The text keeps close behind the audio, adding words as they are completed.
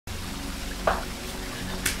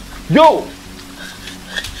Yo!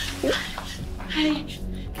 Hi.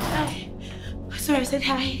 Hi. Sorry, I said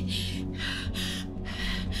hi.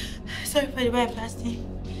 Sorry for the way I'm fasting.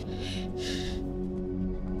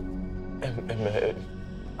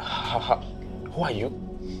 Who are you?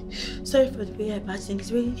 Sorry for the way I'm fasting.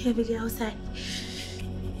 It's raining heavily outside.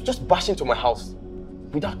 Just bash into my house.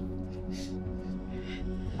 Without...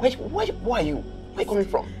 Where are you? Where are you coming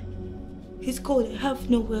from? It's cold. I have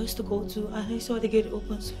nowhere else to go to, and I saw the gate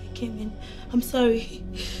open, so I came in. I'm sorry.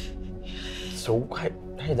 So why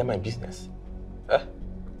is that my business? Huh?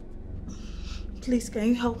 Please, can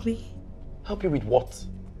you help me? Help you with what?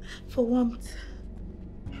 For warmth.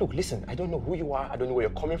 Look, listen, I don't know who you are. I don't know where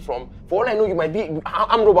you're coming from. For all I know, you might be...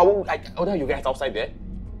 I'm Robert. I know you guys outside there.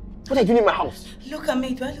 What are you doing in my house? Look at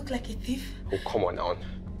me. Do I look like a thief? Oh, come on now.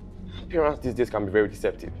 Appearance these days can be very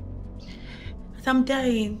deceptive. But I'm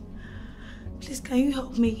dying. Please, can you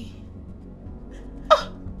help me?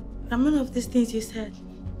 I'm none of these things you said.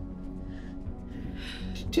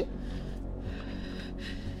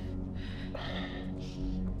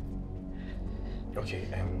 Okay,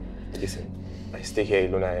 listen. I stay here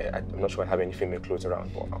alone. I'm not sure I have any female clothes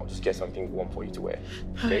around, but I'll just get something warm for you to wear.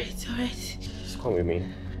 Okay? Alright. Just come with me.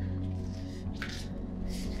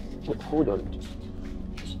 Wait, hold on.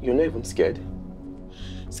 You're not even scared?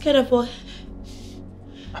 Scared of what?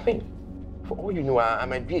 I mean, for all you know, I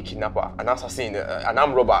might be a kidnapper, an assassin, an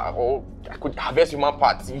armed robber, or I could harvest human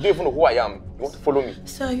parts. You don't even know who I am. You want to follow me?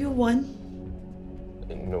 So are you one?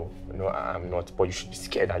 No, I'm not. But you should be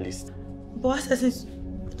scared at least. But assassins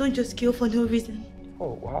don't just kill for no reason.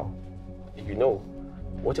 Oh, wow. You know,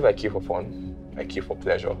 what if I kill for fun? I kill for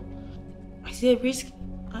pleasure. I see a risk.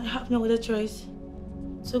 I have no other choice.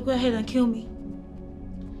 So go ahead and kill me.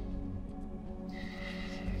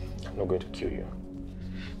 I'm not going to kill you.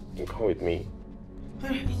 You come with me. All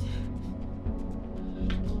right.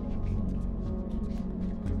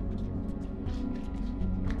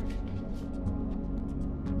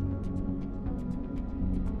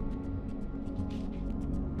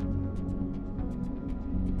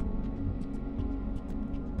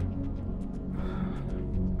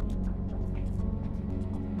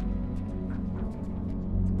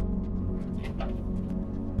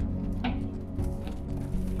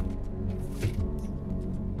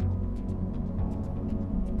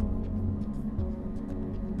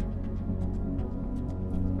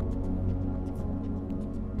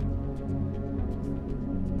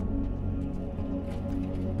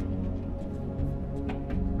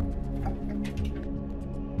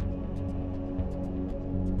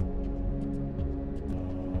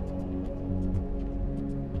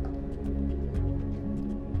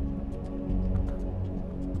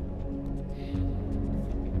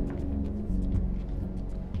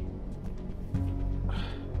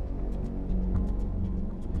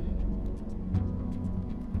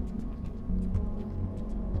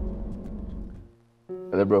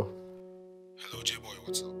 Hello, bro. Hello, J-boy,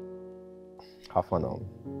 what's up? Have fun now.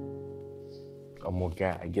 I'm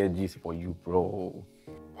okay. I get this for you, bro.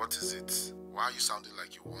 What is it? Why are you sounding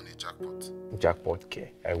like you won a jackpot? Jackpot,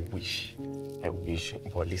 okay? I wish.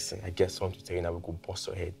 But listen, I get something to tell you now. We go bust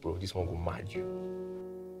your head, bro. This one go mad you.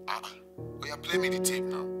 Oh yeah, play me the tape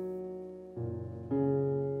now.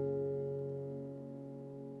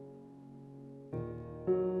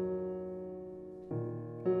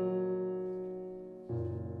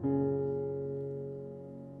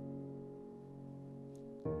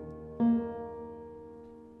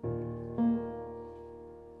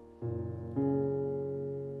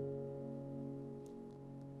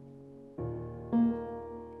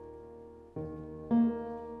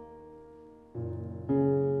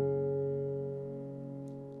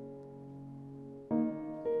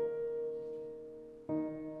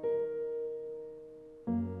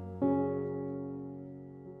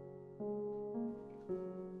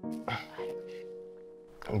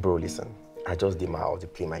 Bro, listen. I just did my house to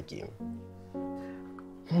play my game.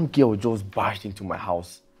 One girl just bashed into my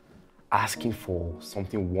house asking for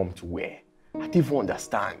something warm to wear. I didn't even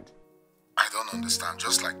understand. I don't understand,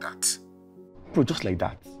 just like that. Bro, just like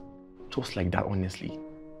that. Just like that, honestly.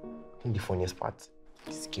 And the funniest part,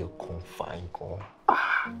 this girl come fine, come.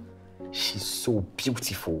 She's so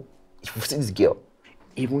beautiful. If you see this girl,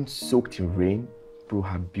 even soaked in rain, bro,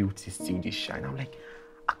 her beauty still dey shine. I'm like,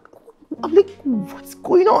 what's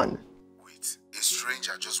going on? Wait, a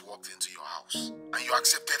stranger just walked into your house and you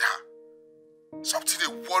accepted her? Something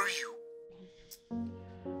they worry you.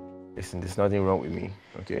 Listen, there's nothing wrong with me,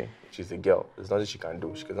 okay? She's a girl. There's nothing she can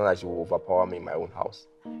do. She can not like she will overpower me in my own house.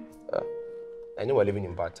 I know we're living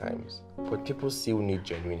in bad times, but people still need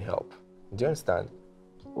genuine help. Do you understand?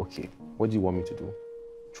 Okay, what do you want me to do?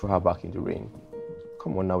 throw her back in the rain.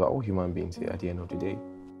 Come on now, we're all human beings here at the end of the day.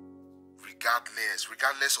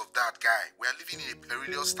 Regardless of that, guy, we are living in a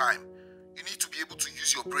perilous time. You need to be able to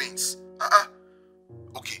use your brains.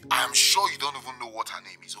 Okay, I am sure you don't even know what her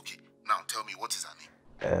name is. Okay, now tell me, what is her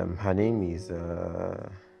name? Her name is,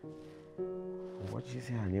 what did you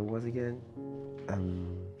say her name was again?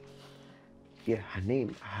 Yeah, her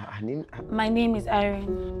name. My name is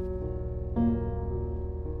Irene.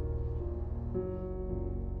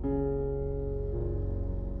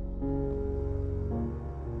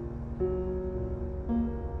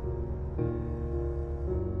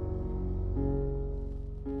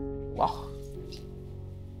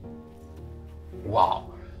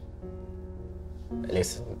 Wow.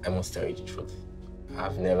 Listen, I must tell you the truth.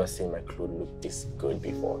 I've never seen my clothes look this good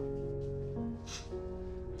before.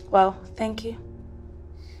 Well, thank you.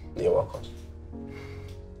 You're welcome.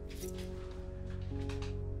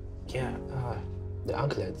 Yeah, the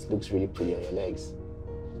anklet looks really pretty on your legs.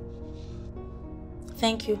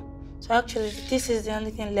 Thank you. So actually, this is the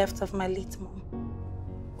only thing left of my late mom.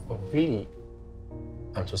 Oh, really?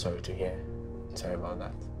 I'm so sorry to hear. Sorry about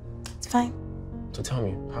that. It's fine. So tell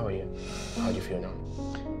me, how are you? How do you feel now?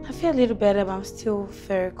 I feel a little better, but I'm still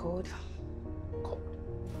very cold. Cold?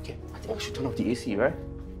 Okay, I think I should turn off the AC, right?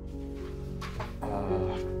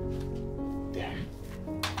 There.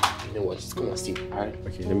 You know what? Just come and sit, alright?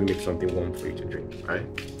 Okay, let me make something warm for you to drink, alright?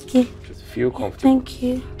 Okay. Just feel comfortable. Thank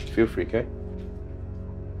you. Feel free, okay?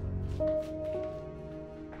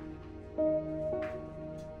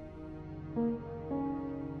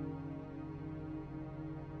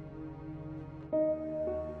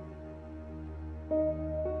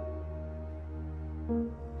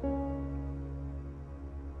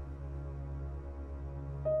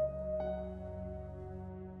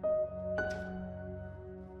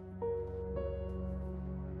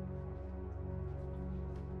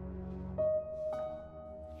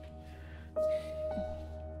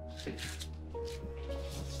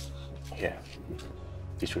 Yeah,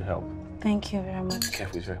 this should help. Thank you very much.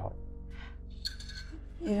 Careful, it's very hot.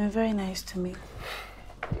 You've been very nice to me.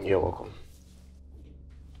 You're welcome.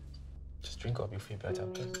 Just drink up, you'll feel better,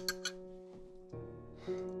 okay?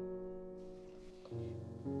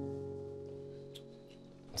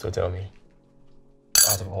 So tell me,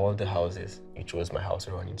 out of all the houses, you chose my house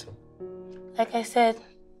to run into? Like I said,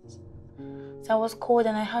 I was cold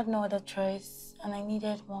and I had no other choice, and I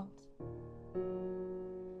needed warmth.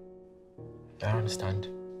 I understand.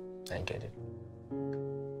 I get it.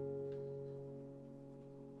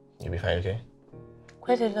 You'll be fine, okay?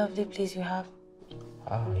 Quite a lovely place you have.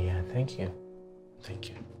 Oh, yeah, thank you. Thank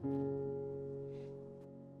you.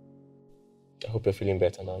 I hope you're feeling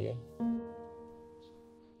better now, yeah?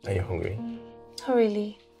 Are you hungry? Not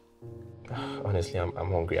really. Honestly, I'm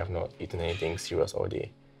hungry. I've not eaten anything serious all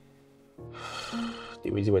day.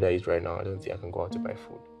 The way the weather is right now, I don't think I can go out to buy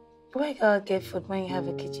food. Why go out get food when you have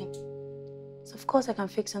a kitchen? So of course I can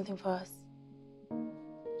fix something for us.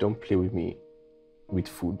 Don't play with me with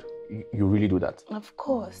food. You really do that? Of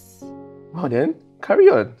course. Well then, carry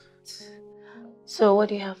on. So what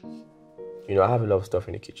do you have? You know, I have a lot of stuff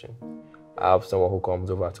in the kitchen. I have someone who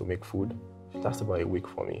comes over to make food. She lasts about a week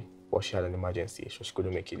for me. But she had an emergency, so she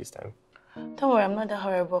couldn't make it this time. Don't worry, I'm not that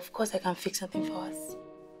horrible. Of course I can fix something for us.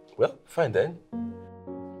 Well, fine then.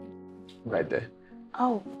 Right there.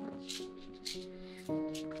 Oh.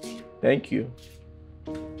 Thank you.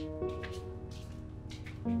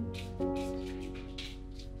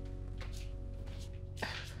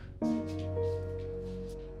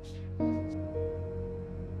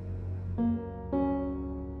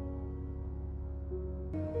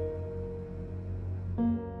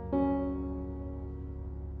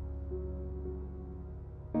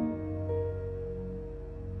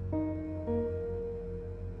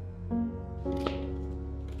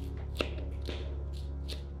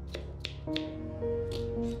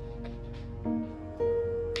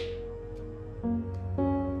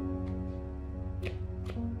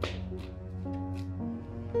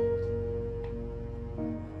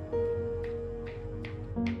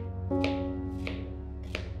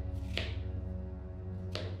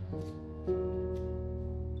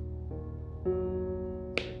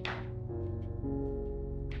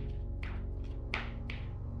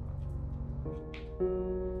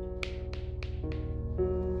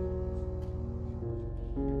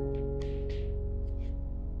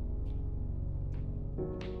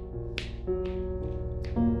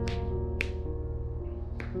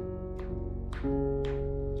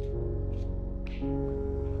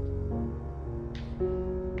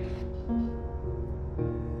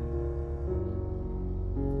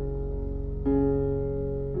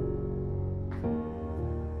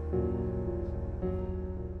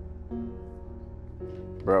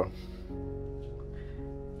 Bro.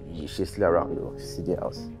 She's still around though. She's in the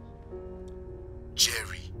house.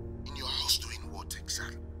 Jerry, in your house doing what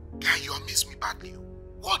exactly? Guy, you amaze me badly.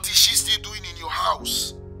 What is she still doing in your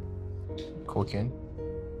house? Cooking.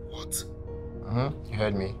 What? You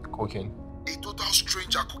heard me. Cooking. A total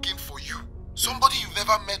stranger cooking for you? Somebody you've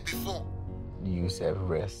never met before? You serve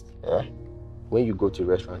rest. Yeah? When you go to a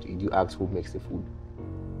restaurant, you do ask who makes the food.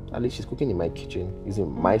 At least she's cooking in my kitchen, using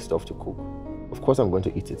my stuff to cook. Of course I'm going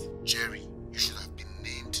to eat it. Jerry, you should have been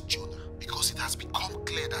named Jonah because it has become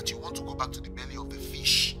clear that you want to go back to the belly of the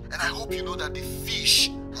fish. And I hope you know that the fish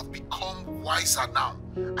have become wiser now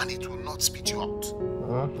and it will not spit you out.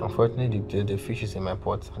 Unfortunately, the fish is in my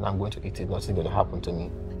pot and I'm going to eat it. Nothing's going to happen to me.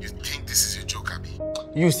 You think this is a joke, Abi?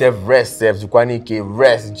 You serve rest, serve Zukwanike,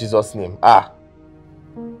 rest in Jesus' name. Ah.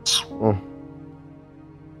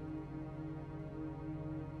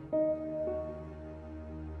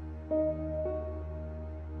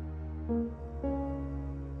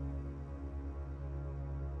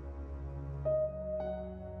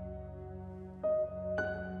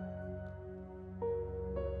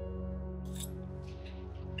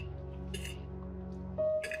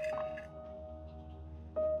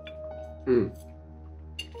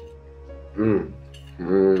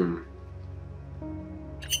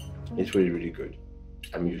 It's really, really good.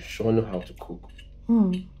 I mean, you sure know how to cook.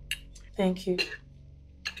 Thank you.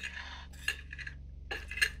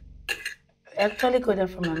 I actually got that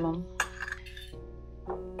from my mom.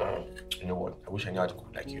 You know what? I wish I knew how to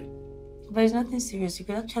cook like you. But it's nothing serious. You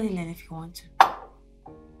could actually learn if you want to.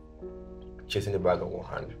 Chasing the bag on one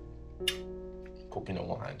hand, cooking on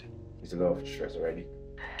one hand. It's a lot of stress already.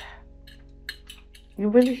 You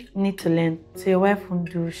really need to learn so your wife won't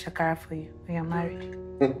do shakara for you when you're married.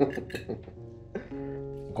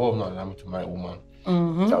 God will not allow me to marry a woman.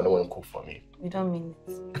 So I don't want to cook for me. You don't mean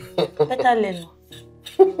it. Better learn.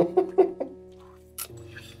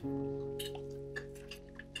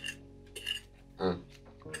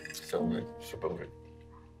 So good. Super good.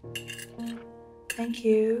 Thank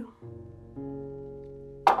you.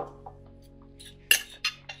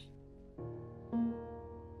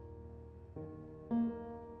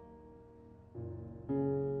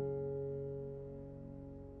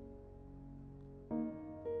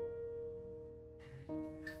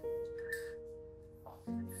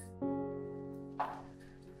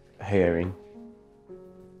 Hey, Erin.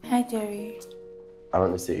 Hi, Jerry. I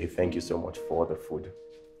want to say thank you so much for the food.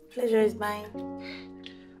 Pleasure is mine.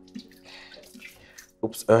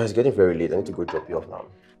 Oops, it's getting very late. I need to go drop you off now.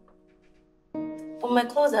 But my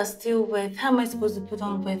clothes are still wet. How am I supposed to put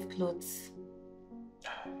on wet clothes?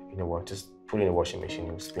 You know what? Just put it in the washing machine.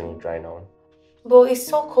 It will spin it dry now. But it's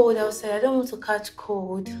so cold outside. I don't want to catch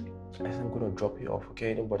cold. I said I'm going to drop you off,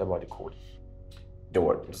 okay? Don't bother about the cold. Don't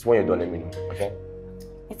worry. Just when you're done, let me know, okay?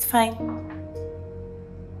 It's fine.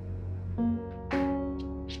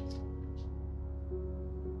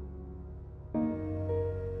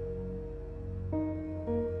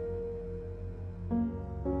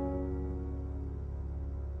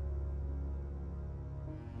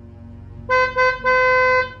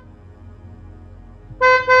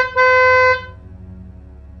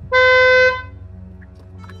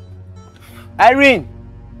 Irene!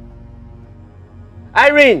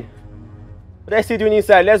 Irene! What are you still doing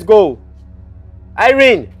inside? Let's go!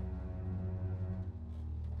 Irene!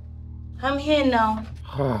 I'm here now.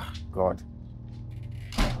 Oh, God.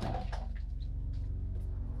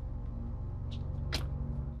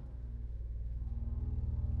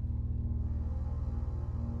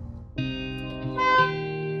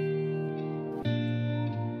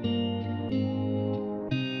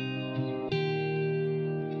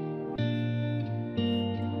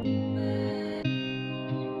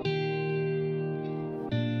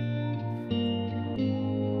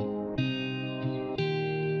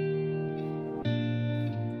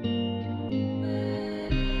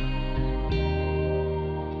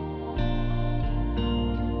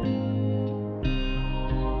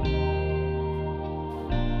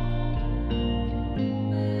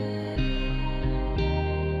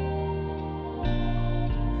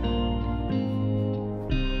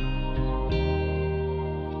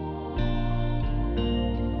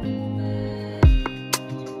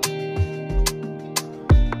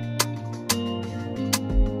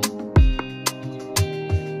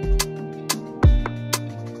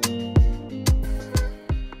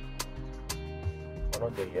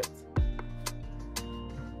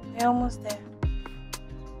 We're almost there.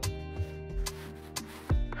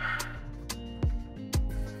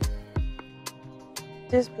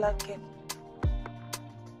 This black kid.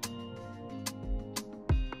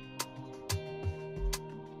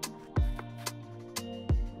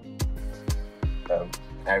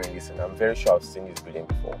 Irene, listen, I'm very sure I've seen this building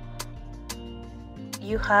before.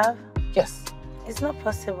 You have? Yes. It's not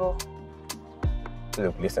possible.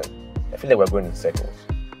 Look, listen, I feel like we're going in circles.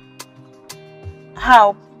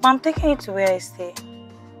 How? I'm taking you to where I stay.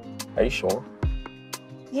 Are you sure?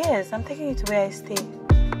 Yes, I'm taking you to where I stay.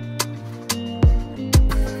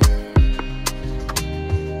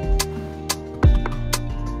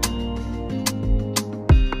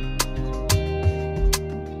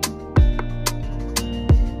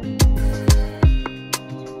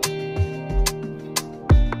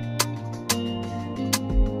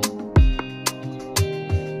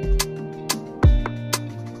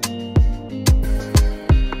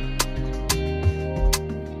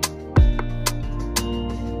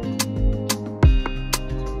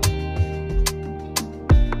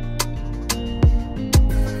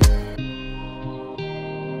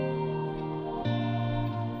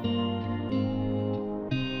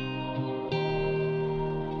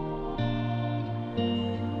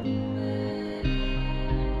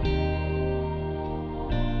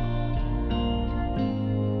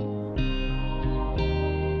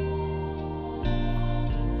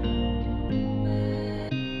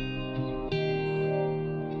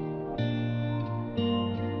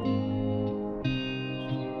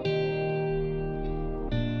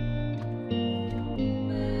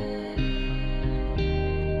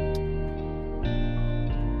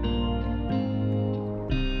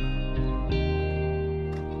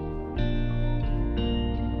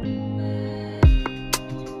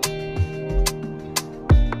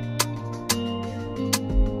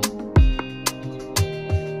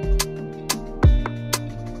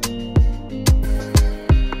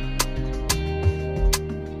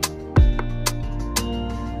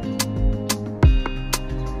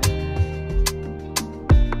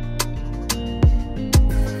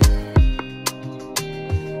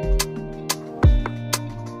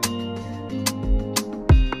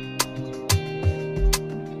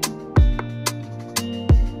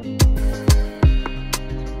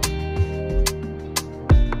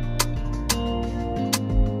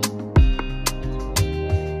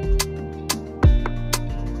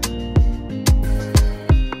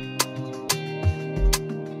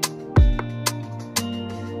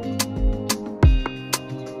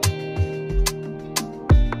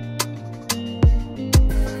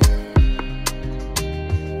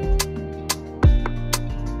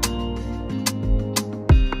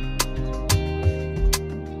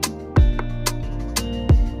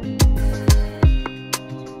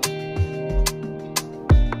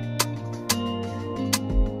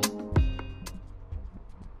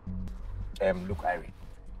 Look, Irene,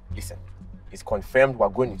 listen, it's confirmed we're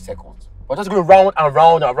going in circles. We're just going round and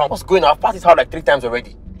round and round. What's going on? I've passed this house like 3 times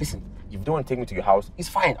already. Listen, if you don't want to take me to your house, it's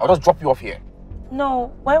fine. I'll just drop you off here.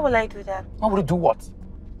 No, why will I do that? Why would you do what?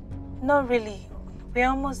 Not really. We're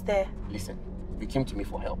almost there. Listen, you came to me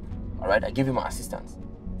for help, alright? I gave you my assistance.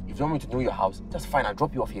 If you want me to know your house, that's fine. I'll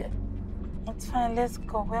drop you off here. It's fine, let's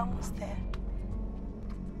go. We're almost there.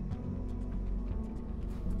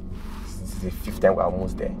 This is the 5th time we're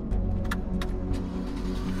almost there.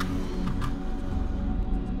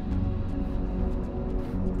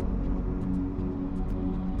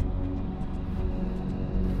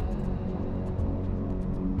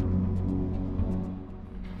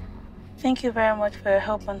 Thank you very much for your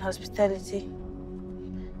help and hospitality.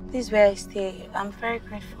 This is where I stay. I'm very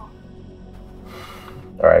grateful.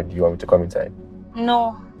 Alright, do you want me to come inside?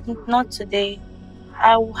 No, not today.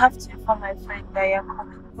 I will have to inform my friend that you're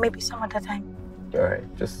coming. Maybe some other time. Alright,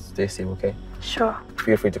 just stay safe, okay? Sure.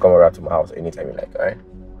 Feel free to come around to my house anytime you like, alright?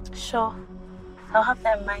 Sure. I'll have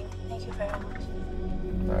that in mind. Thank you very much.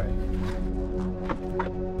 Alright.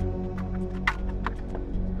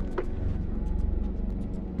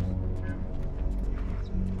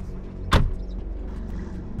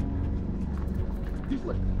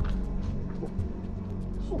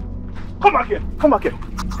 Come back here! Come back here!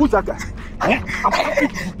 Who's that guy? Eh?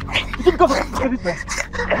 Is it because of this man?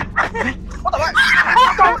 What am I?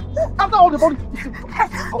 After all the body.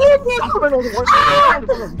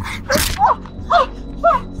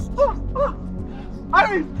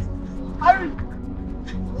 Irene! Irene!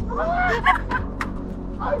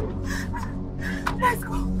 Irene! Let's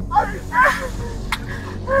go. Irene!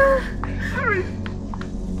 Irene!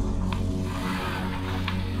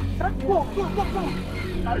 Go!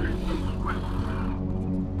 Irene!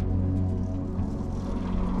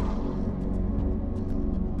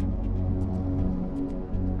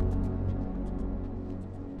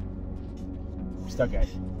 Who's that guy?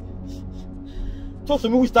 Talk to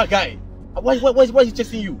me, who's that guy? Why is he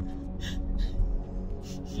chasing you?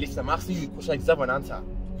 Listen, I'm asking you a question, I deserve an answer.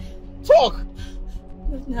 Talk!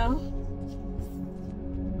 Not now.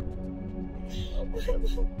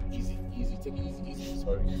 Easy, take it easy.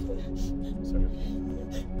 Sorry.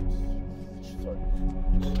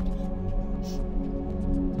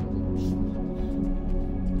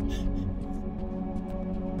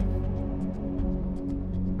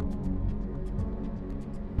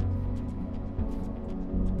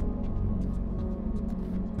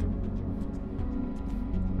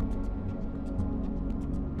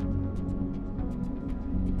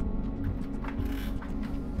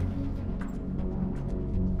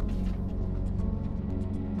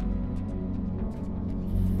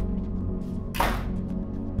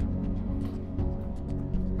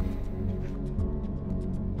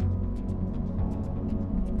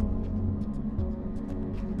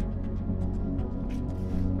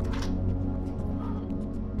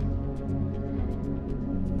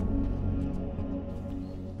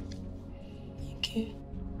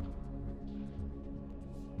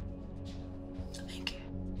 Thank you.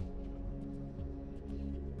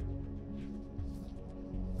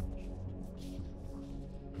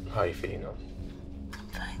 How are you feeling now? I'm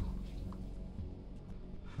fine.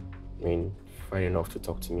 I mean, fine enough to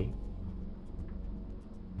talk to me?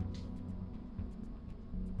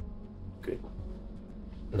 Good.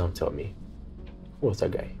 Now tell me, who was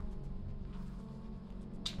that guy?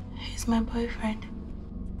 He's my boyfriend.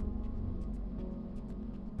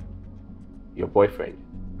 Your boyfriend?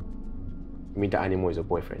 You mean the animal is your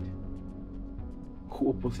boyfriend? Who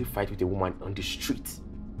openly fight with a woman on the street?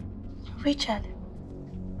 Richard.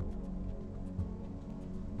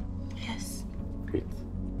 Yes. Great.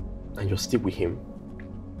 And you're still with him?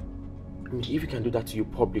 I mean, if he can do that to you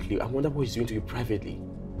publicly, I wonder what he's doing to you privately.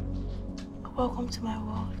 Welcome to my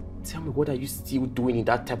world. Tell me, what are you still doing in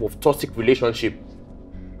that type of toxic relationship?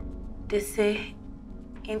 They say,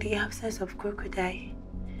 in the absence of crocodile,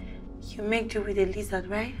 you make do with a lizard,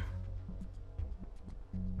 right?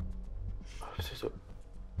 So,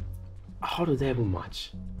 how does that even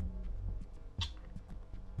match?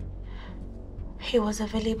 He was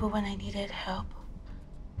available when I needed help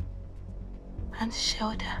and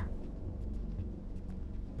shelter.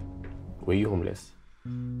 Were you homeless?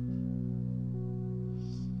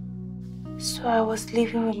 So I was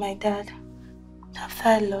living with my dad after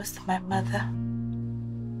I lost my mother.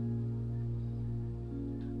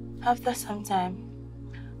 After some time,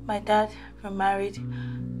 my dad remarried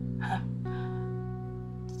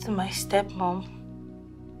to my stepmom.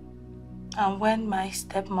 And when my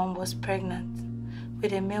stepmom was pregnant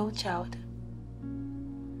with a male child,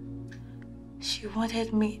 she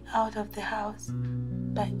wanted me out of the house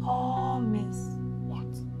by all means.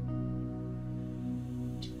 What?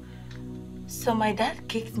 So my dad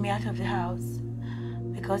kicked me out of the house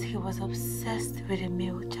because he was obsessed with a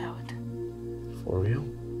male child. For real?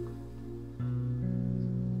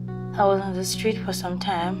 I was on the street for some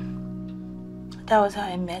time. That was how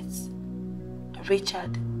I met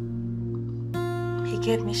Richard. He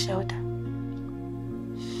gave me shelter.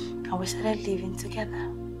 And we started living together.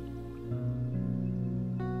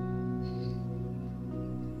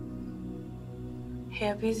 He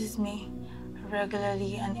abuses me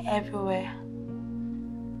regularly and everywhere.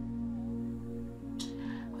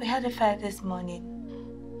 We had a fight this morning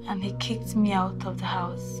and he kicked me out of the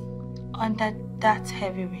house under that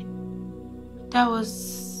heavy rain. That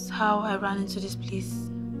was how I ran into this place.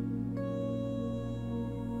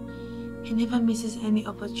 He never misses any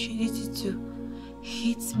opportunity to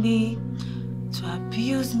hit me, to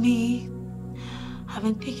abuse me. I've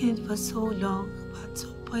been taking it for so long, but at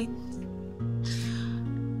some point,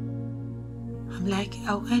 I'm like,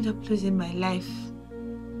 I'll end up losing my life.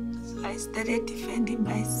 So I started defending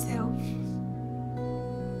myself.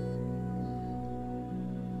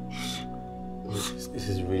 This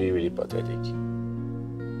is really, really pathetic.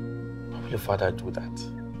 Why would your father do that?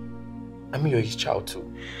 I mean, you're his child too.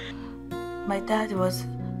 My dad was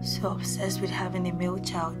so obsessed with having a male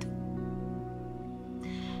child.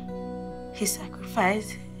 He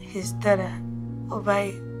sacrificed his daughter over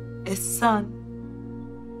a son.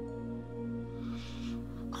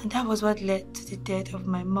 And that was what led to the death of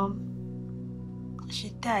my mom.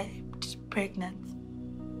 She died pregnant.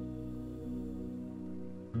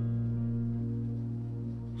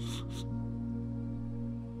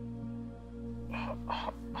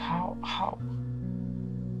 How?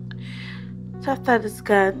 So after the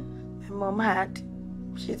scan my mom had,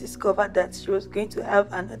 she discovered that she was going to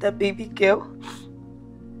have another baby girl.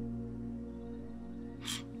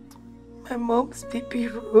 My mom's BP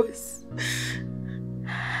rose.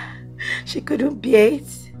 She couldn't bear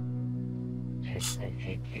it. Hey.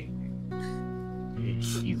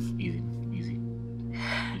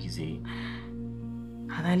 Easy.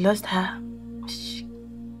 And I lost her. She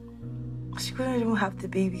couldn't even have the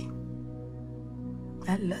baby.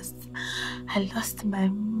 I lost my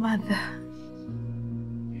mother.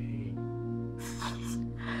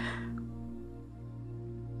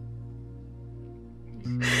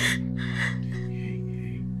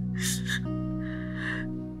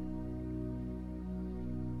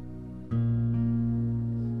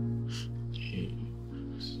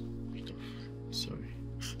 Sorry.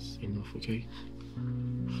 It's enough, okay?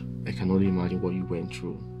 I can only imagine what you went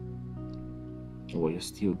through and what you're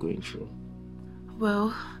still going through.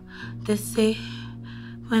 Well, they say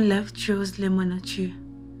when life throws lemon at you,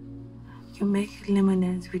 you make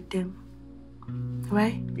lemonades with them.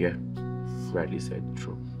 Right? Yeah, rightly said,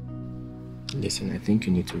 true. Listen, I think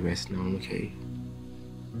you need to rest now, okay?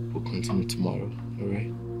 We'll continue tomorrow,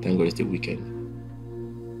 alright? Thank God it's the weekend.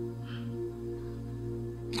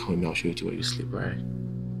 Come with me, I'll show you to where you sleep, alright?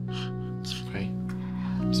 Okay?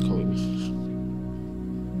 Just come with me.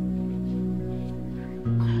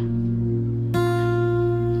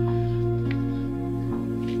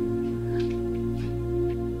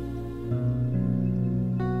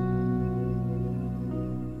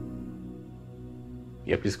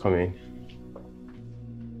 Yeah, please come in.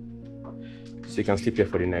 So you can sleep here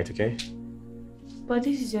for the night, okay? But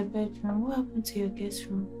this is your bedroom. What happened to your guest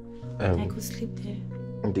room? I could sleep there.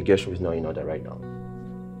 The guest room is not in order right now.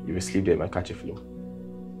 You will sleep there, you might catch a flu.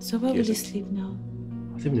 So where will you sleep now?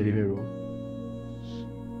 I'll sleep in the living room.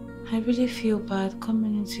 I really feel bad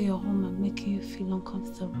coming into your home and making you feel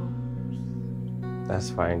uncomfortable. That's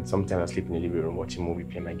fine. Sometimes I sleep in the living room, watching a movie,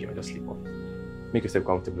 play my game, and just sleep off. Make yourself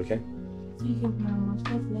comfortable, okay? Thank you very much.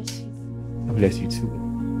 God bless you. God bless you too.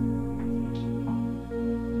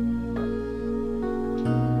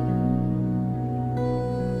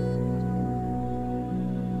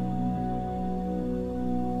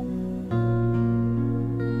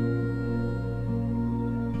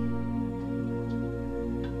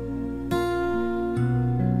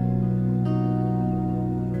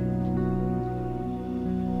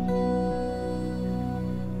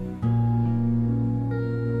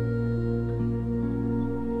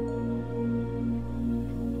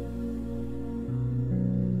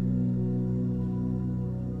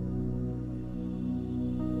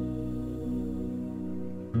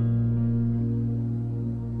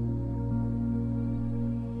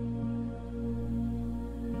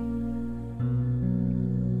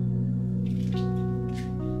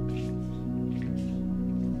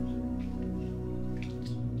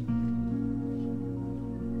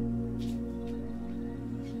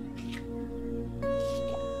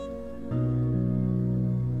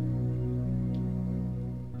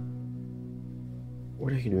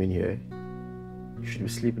 What are you doing here? You should be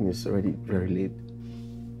sleeping. It's already very late.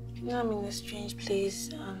 You know, I'm in a strange place.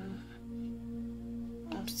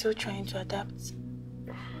 I'm still trying to adapt.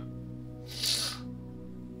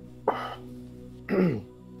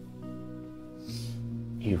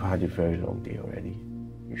 You've had a very long day already.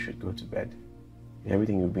 You should go to bed.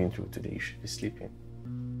 Everything you've been through today, you should be sleeping.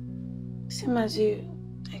 Same as you,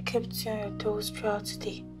 I kept you on your toes throughout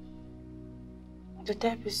today. The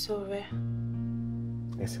type is so rare.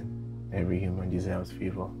 Listen, every human deserves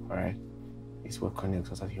favor, alright? It's what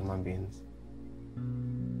connects us as human beings.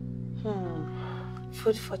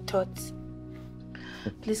 Food for thought.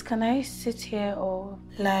 Please, can I sit here or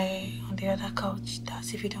lie on the other couch?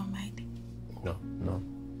 That's if you don't mind. No.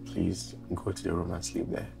 Please go to the room and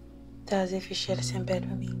sleep there. That's if you share the same bed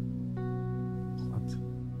with me. What?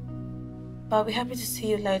 But I'll be happy to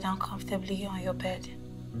see you lie down comfortably on your bed.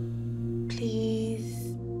 Please.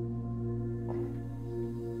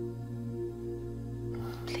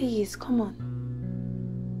 Please, come on.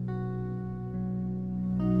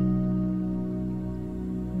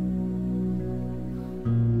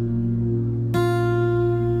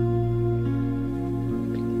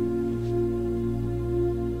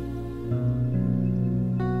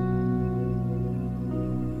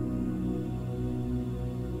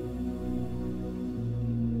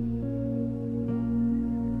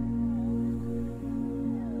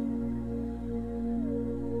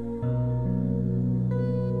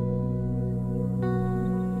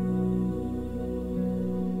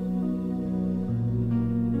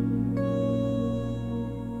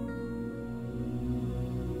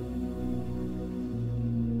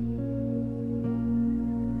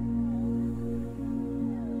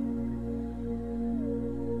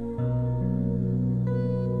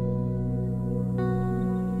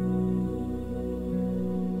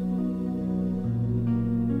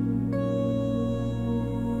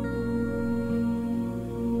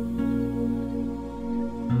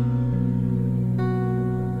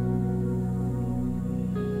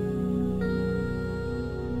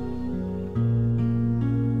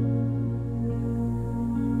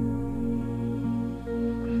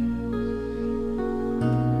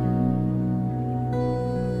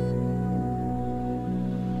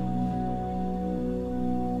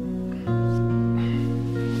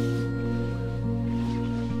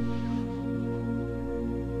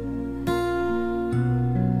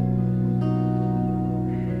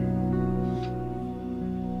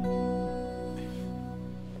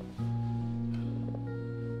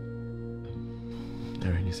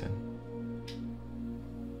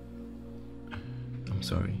 I'm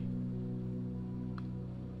sorry.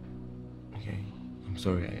 Okay, I'm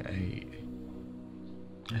sorry.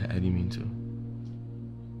 I didn't mean to.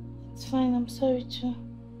 It's fine, I'm sorry too.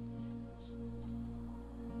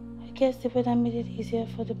 I guess the weather made it easier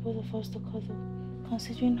for the both of us to cuddle,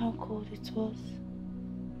 considering how cold it was.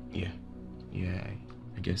 Yeah,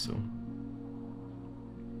 I guess so.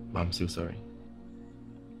 But I'm still sorry.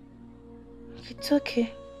 It's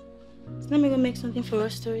okay. Let me go make something for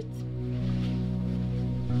us to eat.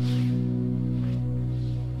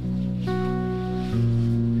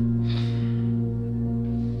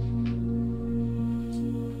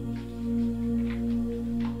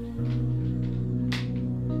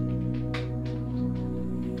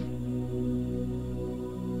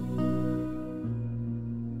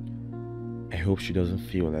 I hope she doesn't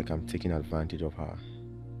feel like I'm taking advantage of her.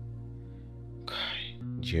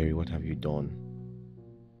 Jerry, what have you done?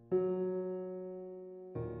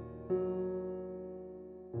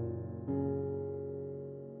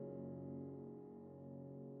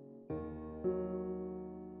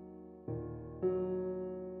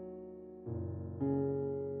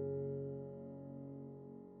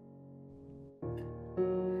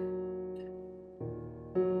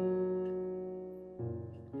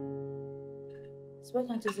 So why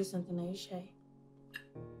can't you say something? Are you shy?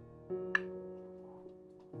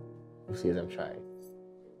 Who says I'm shy?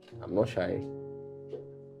 I'm not shy.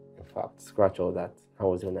 In fact, scratch all that. How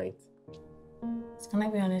was your night? Can I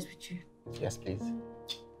be honest with you? Yes, please.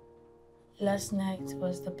 Last night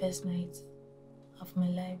was the best night of my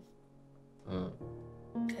life.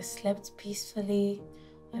 I slept peacefully.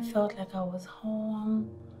 I felt like I was home,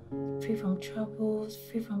 free from troubles,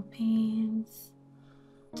 free from pains.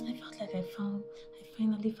 I felt like I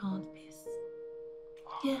finally found peace.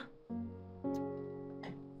 Yeah.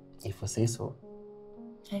 If you say so.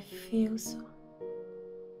 I feel so.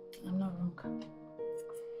 I'm not wrong.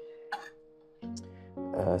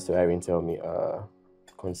 So Irene, tell me,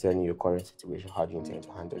 concerning your current situation, how do you intend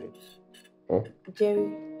to handle it? Jerry,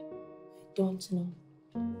 I don't know.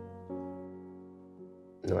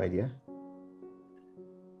 No idea?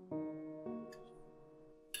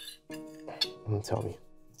 Tell me,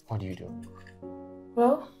 what do you do?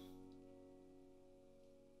 Well,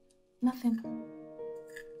 nothing.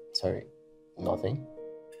 Sorry, nothing?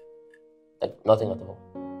 Like, nothing at all?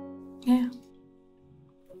 Yeah.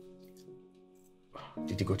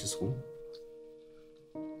 Did you go to school?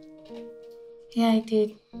 Yeah, I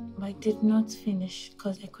did. But I did not finish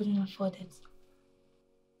because I couldn't afford it.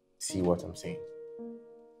 See what I'm saying?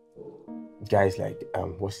 Guys like,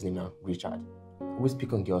 what's his name now? Richard. Always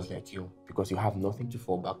pick on girls like you because you have nothing to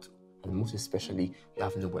fall back to. And most especially, you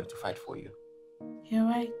have nobody to fight for you. You're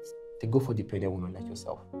right. They go for dependent women like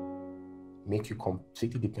yourself. Make you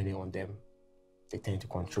completely dependent on them. They tend to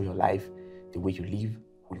control your life, the way you live,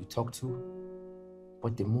 who you talk to.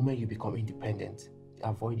 But the moment you become independent, they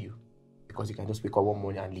avoid you. Because you can just wake up one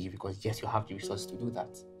morning and leave because yes, you have the resources to do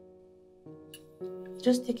that.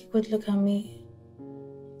 Just take a good look at me.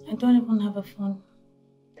 I don't even have a phone.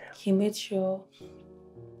 He made sure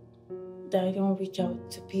that I don't reach out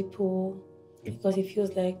to people because he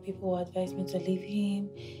feels like people will advise me to leave him.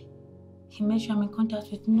 He made sure I'm in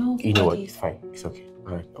contact with nobody. You know what? It's fine. It's okay.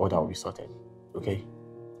 All right. All that will be sorted. Okay?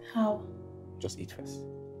 How? Just eat first.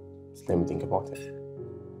 Just let me think about it.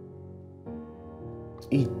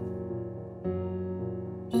 Eat.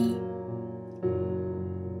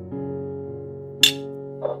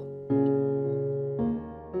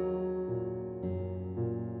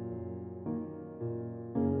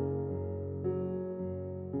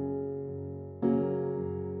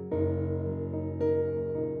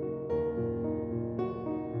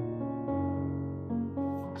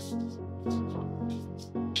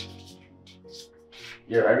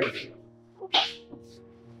 Yeah, Irene.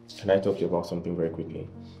 Can I talk to you about something very quickly?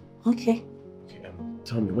 Okay.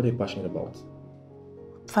 Tell me, what are you passionate about?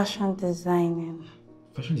 Fashion designing.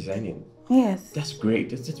 Fashion designing? Yes. That's great.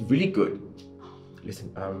 That's really good.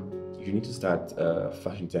 Listen, you need to start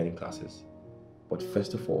fashion designing classes. But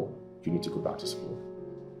first of all, you need to go back to school.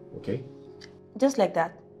 Okay? Just like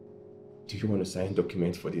that. Do you want to sign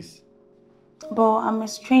documents for this? But I'm a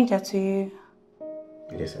stranger to you.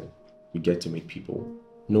 Listen, you get to meet people,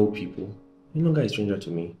 know people. You're no longer a stranger to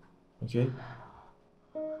me. Okay?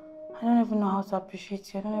 I don't even know how to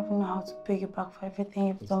appreciate you. I don't even know how to pay you back for everything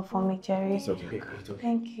you've done for me, Jerry. It's okay. It's okay.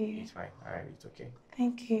 Thank you. It's fine. Alright, it's okay.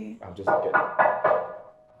 Thank you. I'll just get it.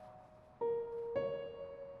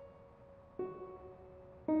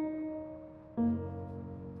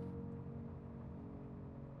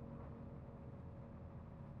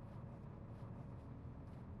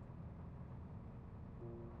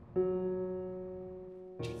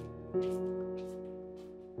 Good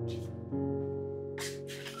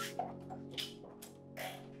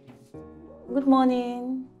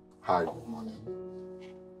morning. Hi, good morning.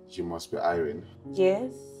 You must be Irene.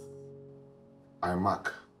 Yes. I'm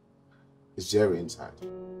Mark. Is Jerry inside?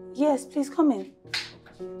 Yes, please come in.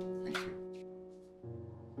 Thank you.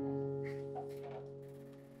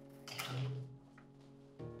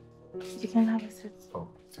 You can have a seat. Oh,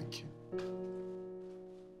 thank you.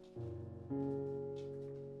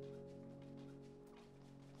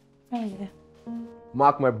 Right there.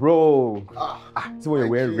 Mark, my bro. See when you're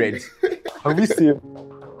wearing red. Have we seen?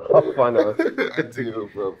 Have fun. I think no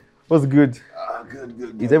problem. What's good?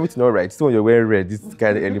 Good. Is everything alright? See when you're wearing red. This is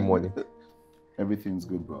kind of early morning. Everything's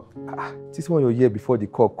good, bro. This one you're here before the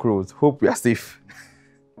cock crows. Hope we are safe.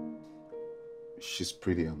 She's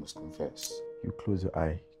pretty, I must confess. You close your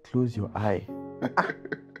eye. Close your eye.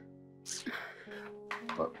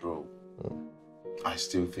 But bro, I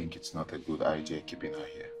still think it's not a good idea keeping her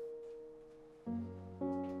here.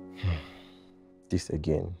 This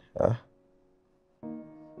again, huh?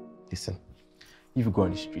 Listen, if you go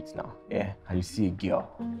on the streets now, yeah, and you see a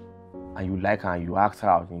girl, and you like her, and you ask her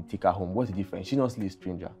out, and you take her home, what's the difference? She's not still a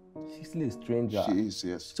stranger. She's still a stranger. She is,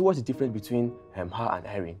 yes. So what's the difference between her and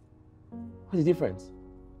Irene? What's the difference?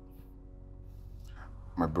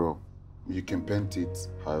 My bro, you can paint it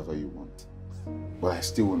however you want. But I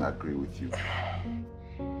still won't agree with you.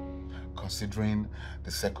 Considering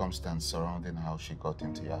the circumstance surrounding how she got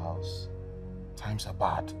into your house, times are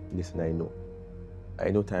bad. Listen, I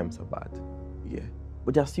know times are bad, yeah.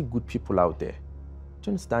 But there are still good people out there. Do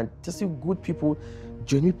you understand? There's still good people,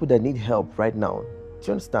 genuine people that need help right now. Do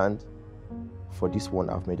you understand? For this one,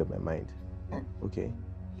 I've made up my mind. Okay?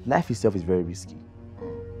 Life itself is very risky.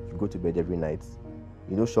 You go to bed every night.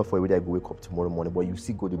 You're not sure for whether you go wake up tomorrow morning, but you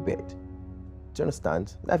still go to bed. Do you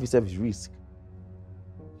understand? Life itself is risk.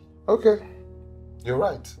 Okay, you're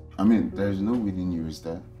right. I mean, there is no winning you, is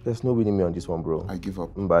there? There's no winning me on this one, bro. I give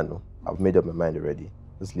up. No. I've made up my mind already.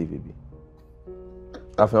 Just leave it be.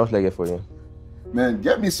 I've enough like it for you. Man,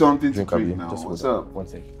 get me something Drink to drink up, now. just What's hold up? on. 1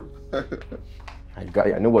 sec. I got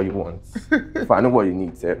you. I know what you want. If I know what you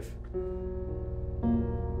need, Seth.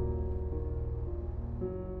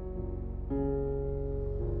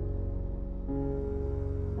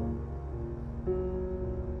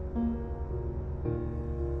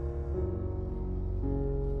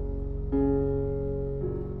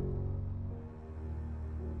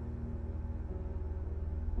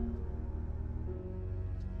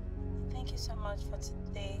 Thank you so much for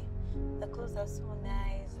today. The clothes are so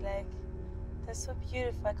nice. Like, they're so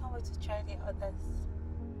beautiful. I can't wait to try the others.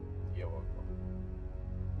 You're welcome.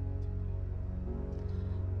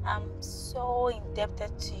 I'm so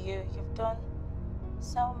indebted to you. You've done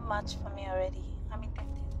so much for me already. I'm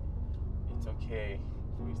indebted. It's okay.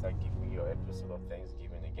 If we start giving me your episode of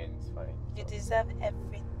Thanksgiving again, it's fine. You deserve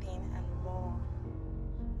everything and more.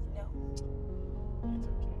 You know? It's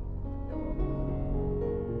okay. You're welcome.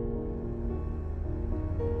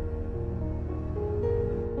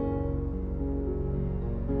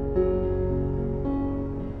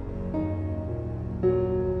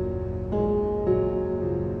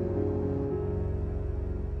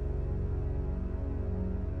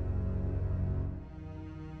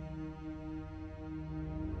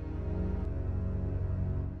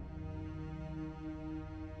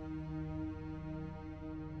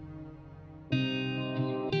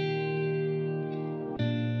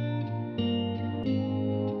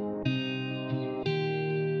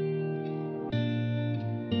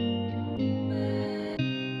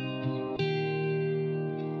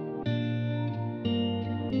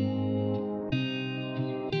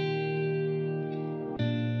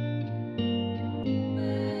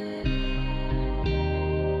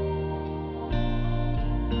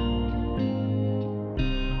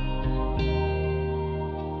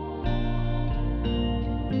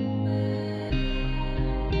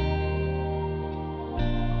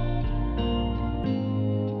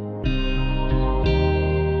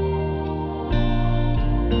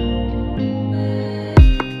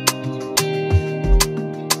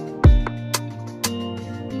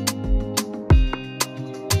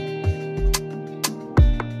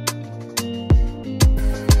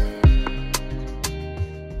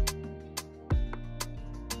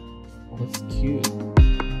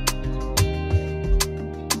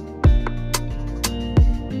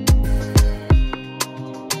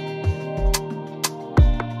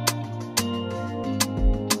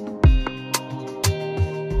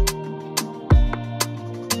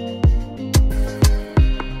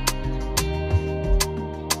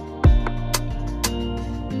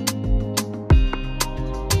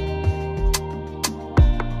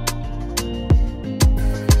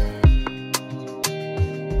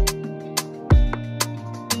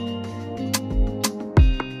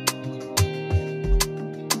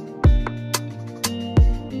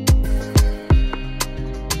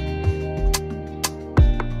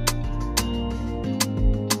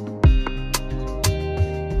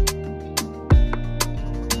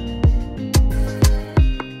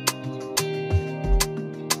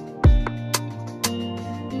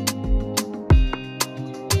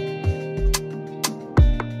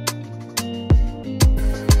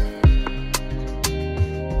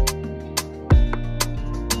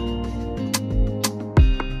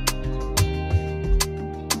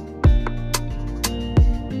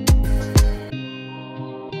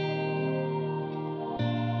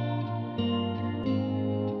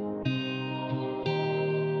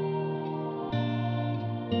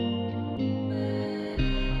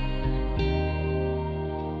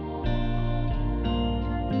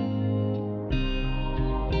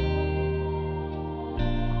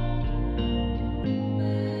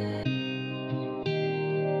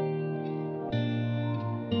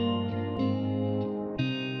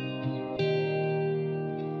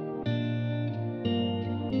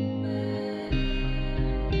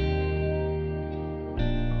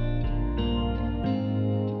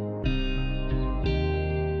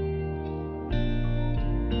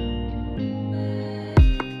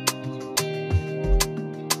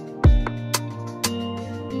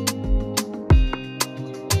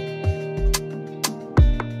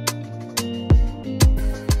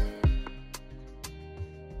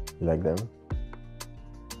 like them?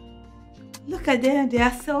 Look at them, they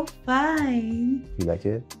are so fine. You like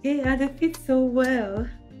it? Yeah, they fit so well.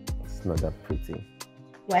 It's not that pretty.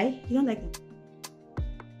 Why? You don't like them?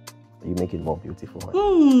 You make it more beautiful.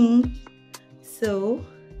 So...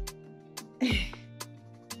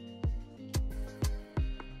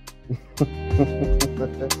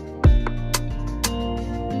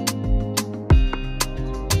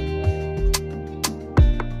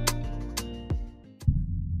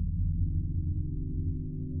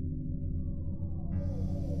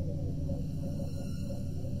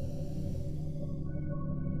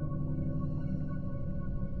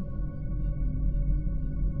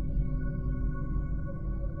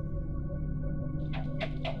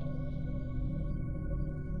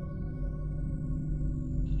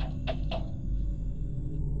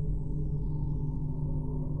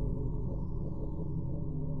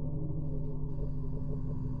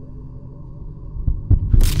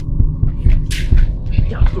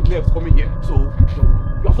 Coming here, so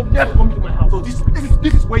you're somebody else coming to my house. So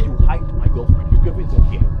this is where you hide my girlfriend. Your girlfriend is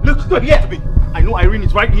not here. Look, she's not here to me. I know Irene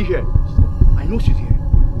is right in here. I know she's here.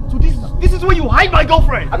 So this is where you hide my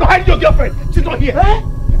girlfriend. I'm not hiding your girlfriend. She's not here. Eh?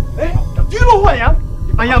 Do you know who I am?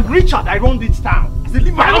 I am Richard. I run this town. I said,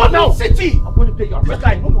 leave my house now. City. I'm going to pay your rent.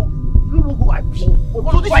 I don't know. You don't know who I am.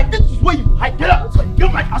 So this is where you hide. Get out. Get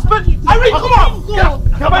out. I spent. Irene, come on. Get out.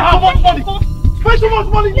 Get out. How much money? Spend so much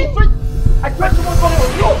money. I spent so much money on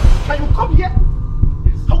you. Can you come here?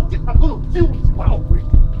 I'm going to deal with you. I'm going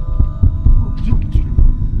to deal with you.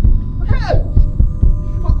 Hey!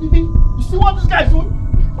 You see what this guy is doing?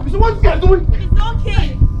 You see what this guy is doing? It's okay.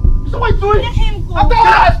 You see what he's doing? Let him go. After I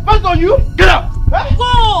spent on you, get out. Huh?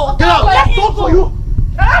 Go. Get out. Let him Talk go. for you.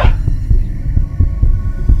 Hey!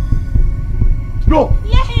 No.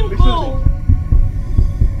 Let him go.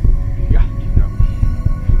 Yeah,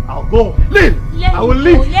 I'll go. Leave. I will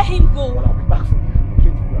leave. Let him go. But I'll be back for you.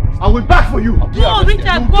 I will back for you. No,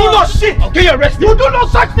 Richard, go. Do not shit. I'll get you arrested. You do not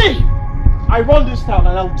such thing. I run this town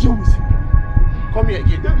and I'll deal with you. Come here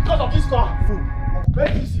again. Then because of this car, fool, I'll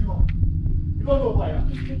bet this you up. You don't know who I am.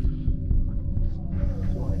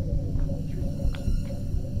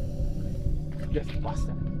 Yes,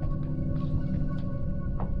 bastard.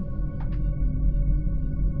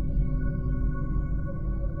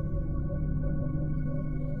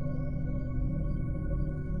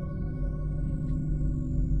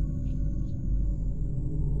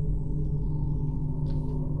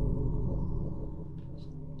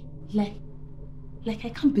 Like I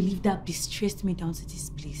can't believe that beast traced me down to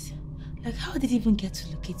this place. Like, how did he even get to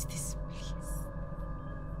locate this place?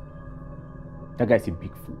 That guy's a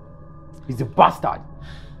big fool. He's a bastard.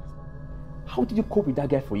 How did you cope with that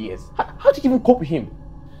guy for years? How did you even cope with him?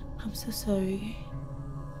 I'm so sorry.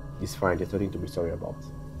 It's fine, there's nothing to be sorry about.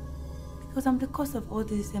 Because I'm the cause of all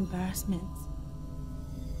this embarrassment.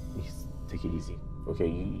 Please, take it easy.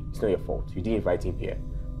 Okay, it's not your fault. You didn't invite him here.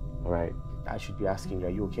 Alright? I should be asking you,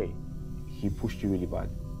 are you okay? He pushed you really bad.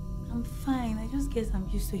 I'm fine. I just guess I'm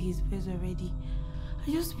used to his ways already. I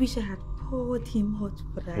just wish I had poured him hot,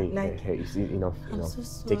 but Hey, it's enough. I'm so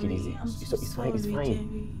sorry. Take it easy. It's fine.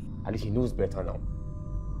 Jerry. At least he knows better now.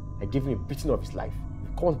 I gave him a beating of his life. If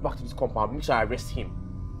he comes back to this compound, make sure I arrest him.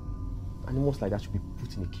 Animals like that should be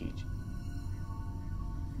put in a cage.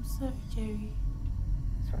 I'm sorry, Jerry.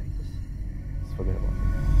 It's fine. Just forget about it.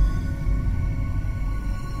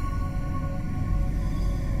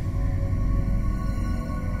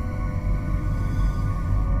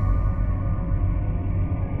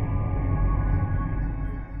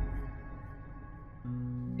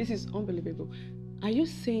 This is unbelievable. Are you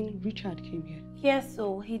saying Richard came here? Yes,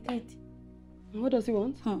 so he did. And what does he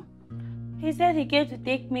want? He said he came to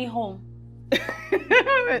take me home.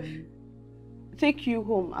 Take you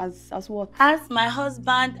home as what? As my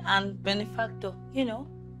husband and benefactor, you know.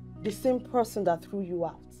 The same person that threw you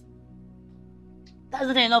out. That's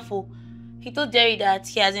not enough. He told Jerry that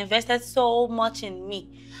he has invested so much in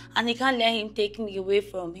me and he can't let him take me away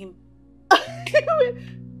from him.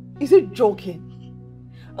 Is he joking?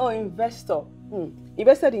 Oh, investor.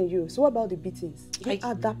 Invested in you. So what about the beatings? You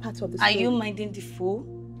add that part of the story. Are you minding the fool?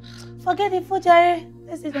 Forget the fool, Jerry.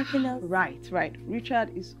 Let's do something else. Right.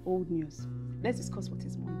 Richard is old news. Let's discuss what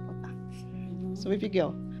is more important. So, baby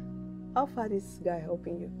girl, how far this guy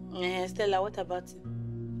helping you? Stella, what about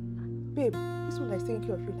him? Babe, this one is taking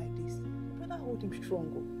care of you like this. You better hold him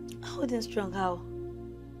strong. Hold him strong how?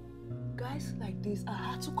 Guys like this are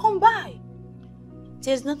hard to come by.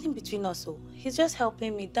 There's nothing between us, so he's just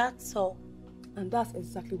helping me, that's all. And that's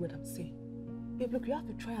exactly what I'm saying. Babe, look, you have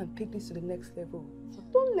to try and take this to the next level. So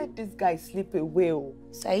don't let this guy slip away.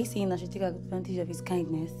 So are you saying I should take advantage of his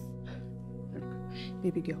kindness? Look,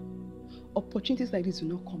 baby girl, opportunities like this do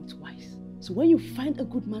not come twice. So when you find a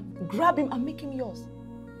good man, grab him and make him yours.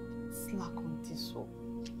 Slack on this, so.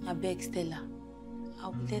 I beg Stella, I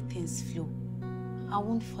will let things flow. I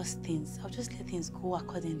won't force things. I'll just let things go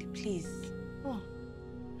accordingly, please. Oh,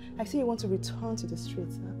 I see you want to return to the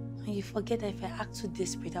streets, huh? And you forget that if I act too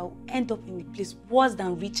desperate, I'll end up in a place worse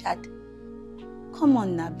than Richard. Come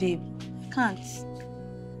on now, babe. I can't.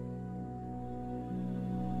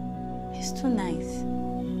 It's too nice.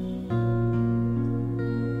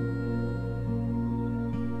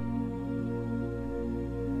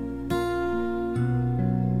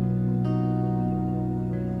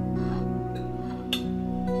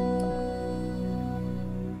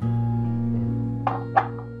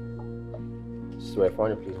 So I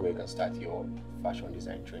found a place where you can start your fashion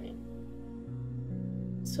design training.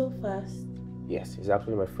 So fast. Yes, it's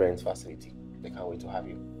actually my friend's facility. They can't wait to have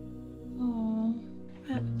you. Oh,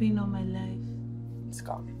 where have you been all my life? It's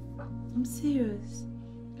calm. I'm serious.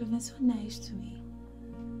 You've been so nice to me.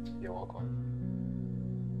 You're welcome.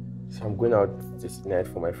 So I'm going out this night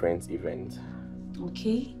for my friend's event.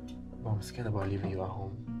 Okay. But I'm scared about leaving you at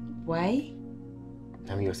home. Why?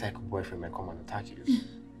 I mean, your psycho boyfriend might come and attack you.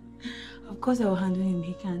 Of course I will handle him.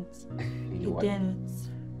 He can't. You know He what? dare not.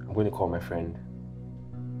 I'm going to call my friend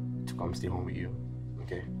to come stay home with you.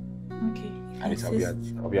 Okay? Okay. At least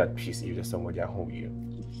I'll be at peace if there's somebody at home with you.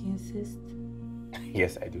 You insist?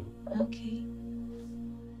 Yes, I do. Okay.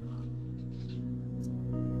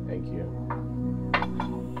 Thank you.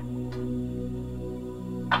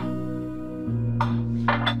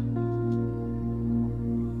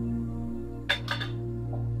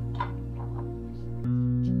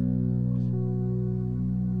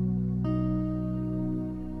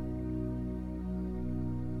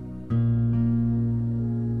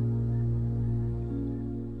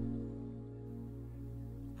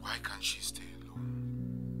 Why can't she stay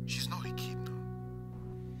alone? She's not a kid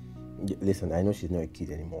now. Listen, I know she's not a kid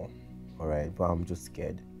anymore, alright? But I'm just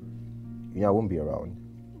scared. You know, I won't be around.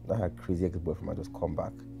 That her crazy ex-boyfriend might just come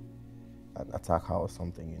back and attack her or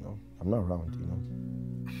something, you know? I'm not around, you know?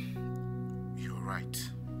 You're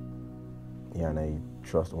right. Yeah, and I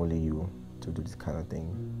trust only you to do this kind of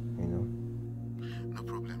thing, you know? No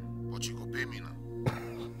problem. But you go pay me now.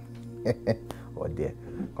 Oh dear,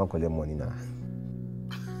 can't collect money now.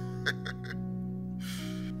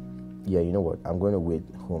 Yeah, you know what? I'm going to wait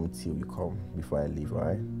home till you come before I leave,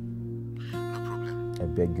 alright? No problem. I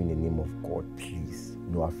beg you in the name of God, please,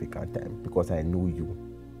 no African time, because I know you.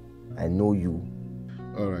 I know you.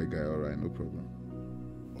 Alright, guy, alright, no problem.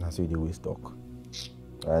 That's why they waste talk.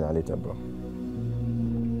 Alright, now later, bro.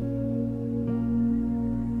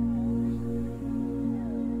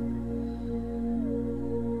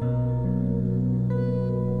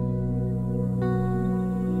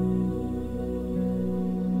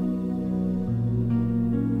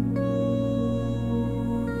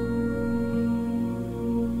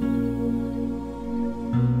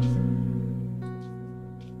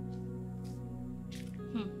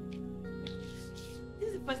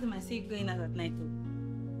 Going out at night,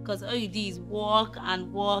 because all you do is walk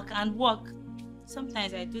and walk and walk.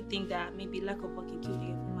 Sometimes I do think that maybe lack of walking killed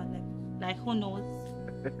you from my life. Like, who knows?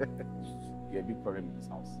 You're a big problem in this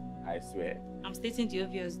house, I swear. I'm stating the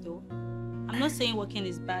obvious though. I'm not saying walking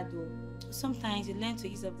is bad though. Sometimes you learn to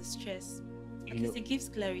ease off the stress. At least it gives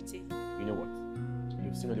clarity. You know what?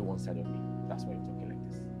 You've seen only one side of me. That's why you're talking like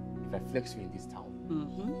this. If I flex you in this town, you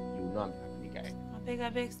will know I'm the happy guy. I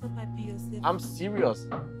beg, stop hyping yourself. I'm serious.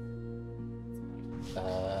 I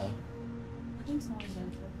think someone's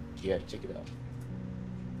entered. Yeah, check it out.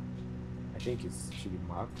 I think it should be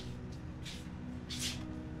Mark.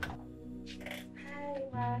 Hi,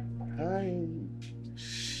 Mark. Hi.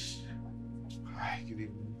 Hi, good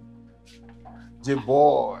evening.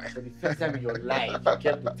 J-boy. For the first time in your life, you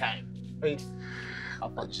kept the time.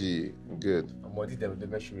 G, good. I'm worried that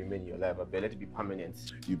the should remain in your life, but let it be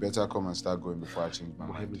permanent. You better come and start going before I change my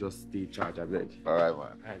mind. Let me just stay in charge, I beg. Alright,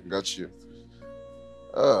 man. Got you.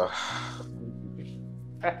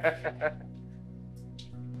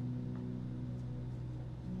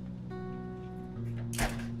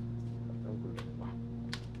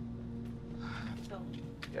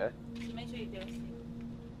 Yeah? Make sure you do it.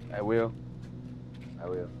 I will.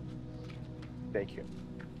 Thank you.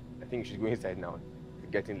 I think you should go inside now.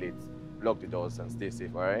 It's getting late. Lock the doors and stay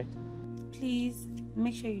safe, alright? Please,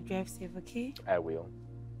 make sure you drive safe, okay? I will.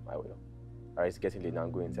 Alright, it's getting late now.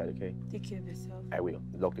 Go inside, okay? Take care of yourself. I will.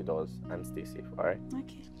 Lock the doors and stay safe, alright?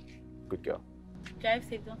 Okay. Good girl. Drive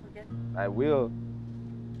safe, don't forget. I will.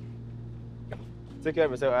 Take care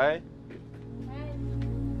of yourself, alright? Bye.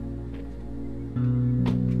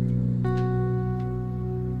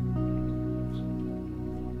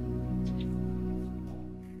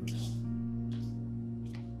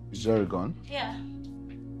 Jerry gone? Yeah.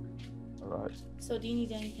 Alright. So do you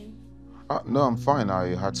need anything? No, I'm fine.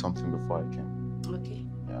 I had something before I came. Okay.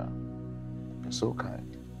 Yeah. You're so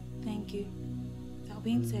kind. Thank you. I'll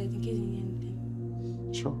be inside in case you need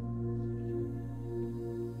anything. Sure.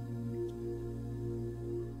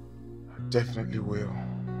 I definitely will.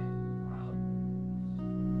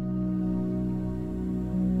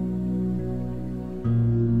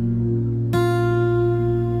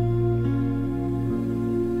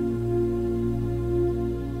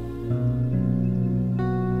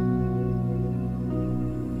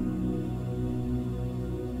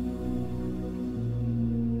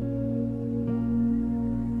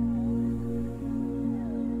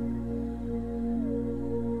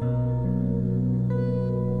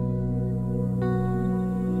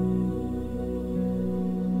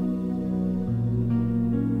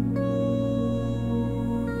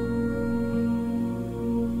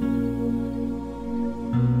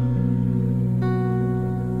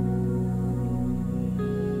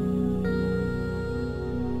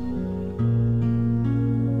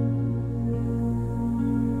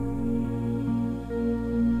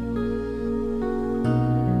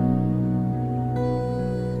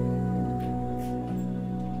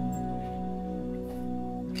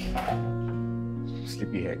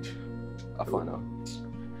 Sleepyhead. I found out.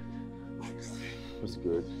 What's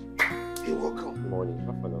good? You're welcome. Good morning. I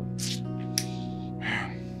found out.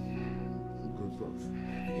 Good, bro.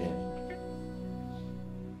 Yeah.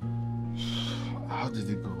 How did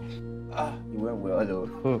it go? It went well, though.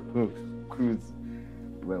 Cruise.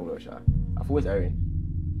 It went well, Sha. I forgot Irene.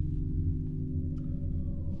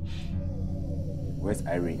 Where's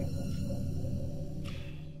Irene?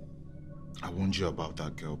 I warned you about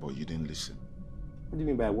that girl, but you didn't listen. What do you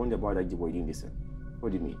mean by I wonder about that boy? You didn't listen?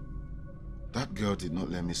 What do you mean? That girl did not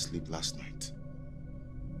let me sleep last night.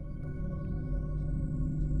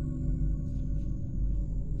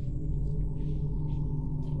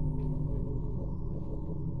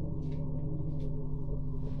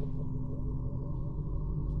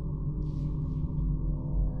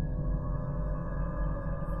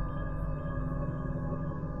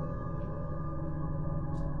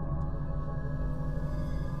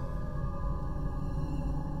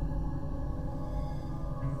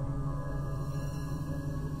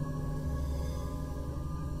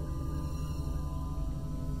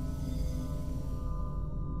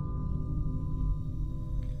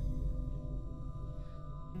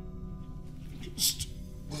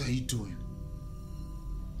 What are you doing?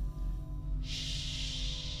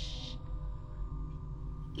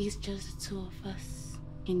 It's just the two of us,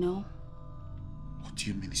 you know? What do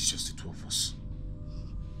you mean it's just the two of us?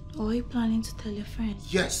 Or are you planning to tell your friend?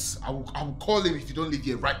 Yes, I will call him if you don't leave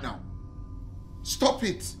here right now. Stop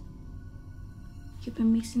it! You've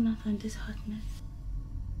been missing out on this hotness.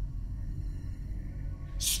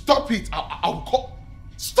 Stop it! I'll call.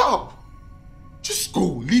 Stop! Just go.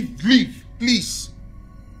 Leave, please.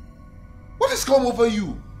 What has come over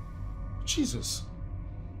you? Jesus.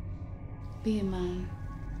 Be a man.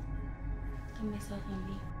 Don't miss out on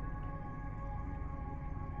me.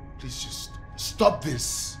 Please just stop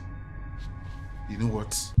this. You know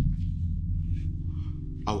what?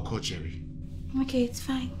 I'll call Jerry. Okay, it's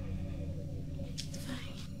fine. It's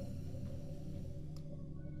fine.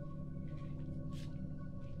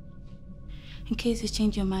 In case you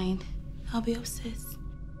change your mind, I'll be upstairs.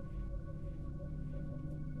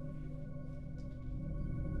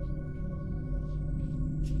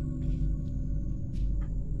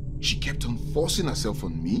 She kept on forcing herself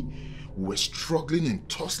on me. We were struggling and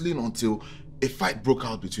tussling until a fight broke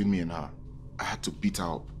out between me and her. I had to beat her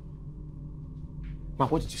up. Man,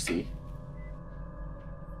 what did you say?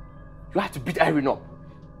 You had to beat Irene up.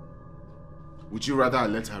 Would you rather I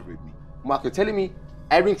let her rape me? Mark, you're telling me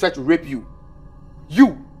Irene tried to rape you?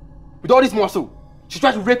 You! With all this muscle, she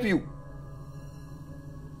tried to rape you.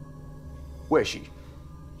 Where is she?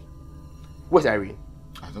 Where's Irene?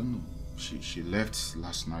 I don't know. She left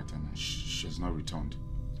last night and she has not returned.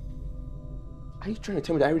 Are you trying to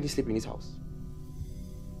tell me that Irene didn't sleep in this house?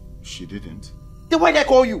 She didn't. Then why did I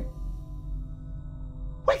call you?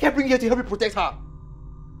 Why can't I bring you here to help me protect her?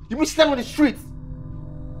 You mean slept on the streets?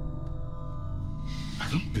 I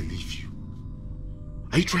don't believe you.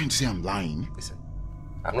 Are you trying to say I'm lying? Listen,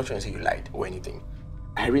 I'm not trying to say you lied or anything.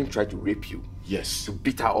 Irene tried to rape you. Yes. You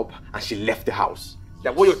beat her up and she left the house.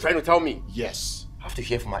 That's what you're trying to tell me? Yes. I have to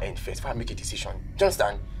hear from her end first before I make a decision. Do you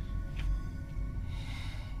understand?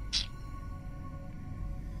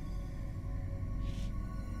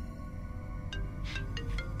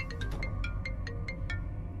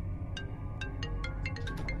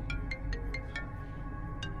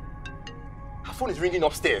 phone is ringing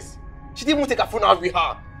upstairs. She didn't even take her phone out with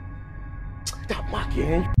her. That Mark,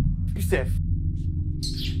 eh? Yourself.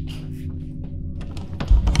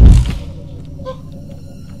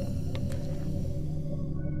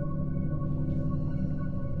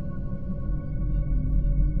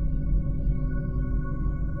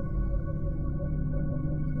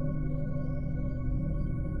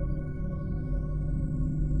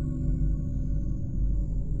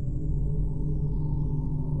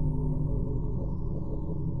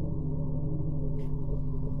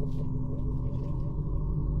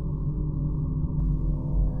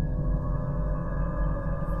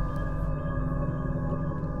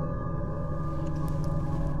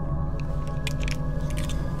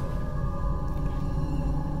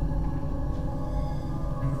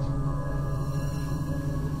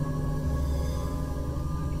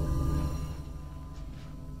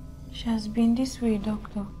 She has been this way,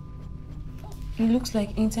 doctor. It looks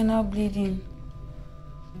like internal bleeding.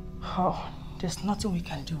 Oh, there's nothing we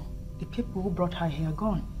can do. The people who brought her here are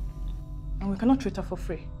gone. And we cannot treat her for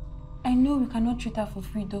free. I know we cannot treat her for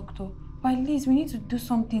free, doctor. But at least we need to do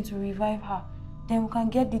something to revive her. Then we can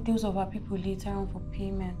get details of our people later on for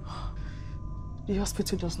payment. The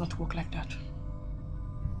hospital does not work like that.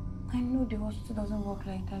 I know the hospital doesn't work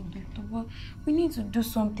like that, doctor, but we need to do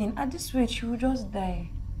something. At this rate, she will just die.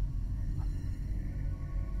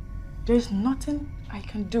 There is nothing I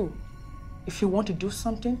can do. If you want to do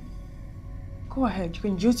something, go ahead. You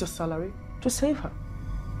can use your salary to save her.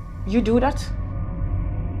 You do that?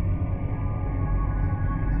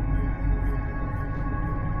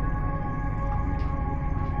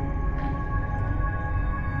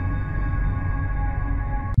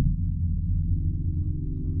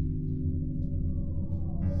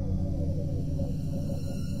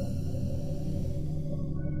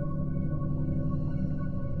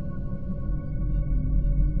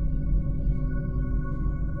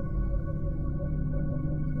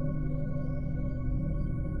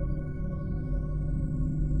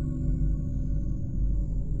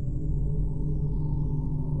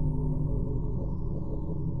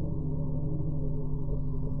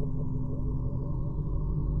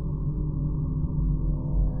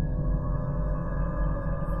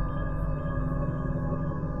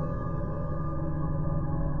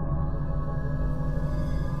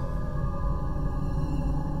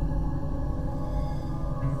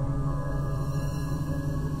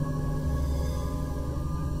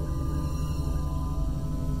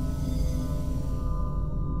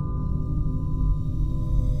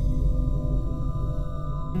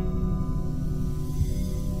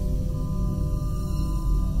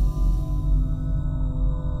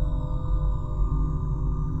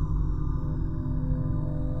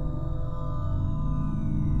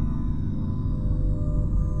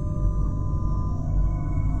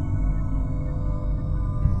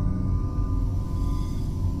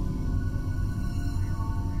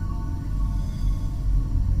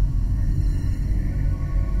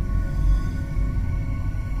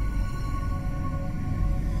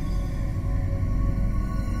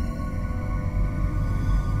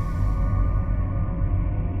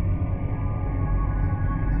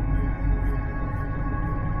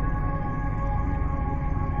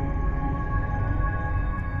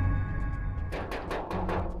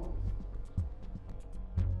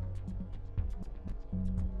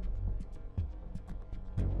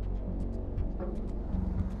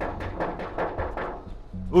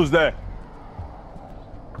 Who's there?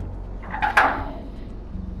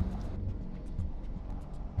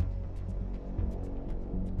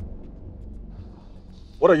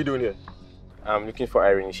 What are you doing here? I'm looking for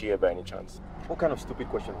Irene. Is she here by any chance? What kind of stupid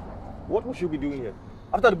question? What would you be doing here?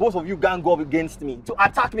 After the both of you gang up against me to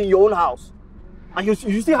attack me in your own house, and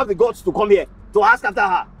you still have the guts to come here to ask after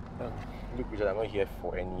her. Look, Richard, I'm not here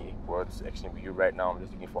for any words exchange with you right now. I'm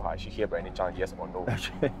just looking for her. Is she here by any chance? Yes or no?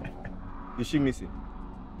 Is she missing?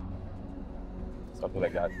 Something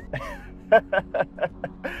like that.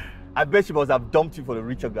 I bet she must have dumped you for the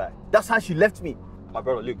richer guy. That's how she left me. My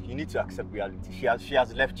brother, look, you need to accept reality. She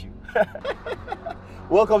has left you.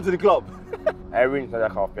 Welcome to the club. Irene is not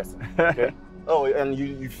that kind of person, okay? Oh, and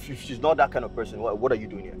if she's not that kind of person, what are you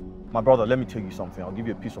doing here? My brother, let me tell you something. I'll give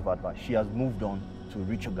you a piece of advice. She has moved on to a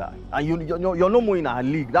richer guy. And you're no more in her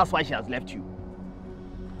league. That's why she has left you.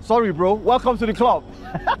 Sorry, bro. Welcome to the club.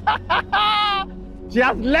 She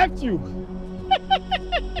has left you.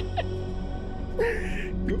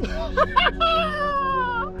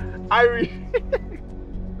 Irene.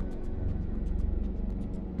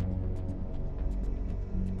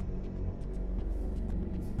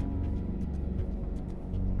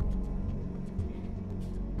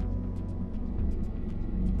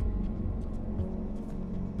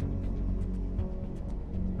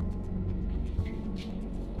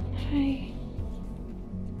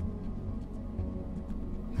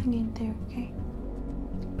 there, okay?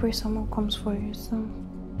 Pray someone comes for you soon.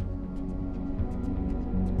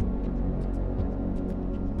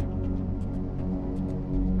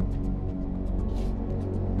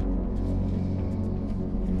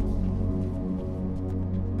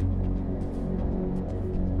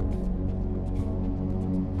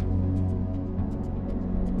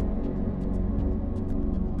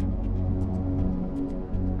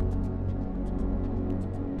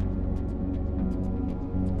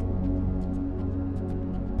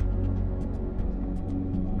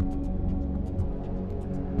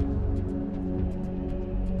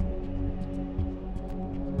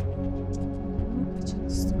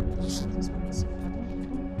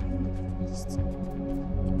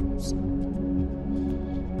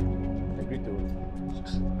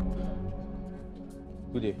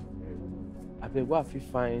 Good day. I beg, what if you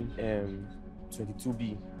find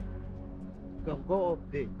 22B? Come go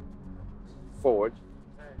up there. Forward?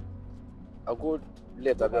 I'll go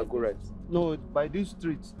left, I'll go right. No, by this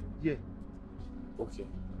street. Yeah. Okay.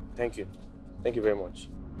 Thank you. Thank you very much.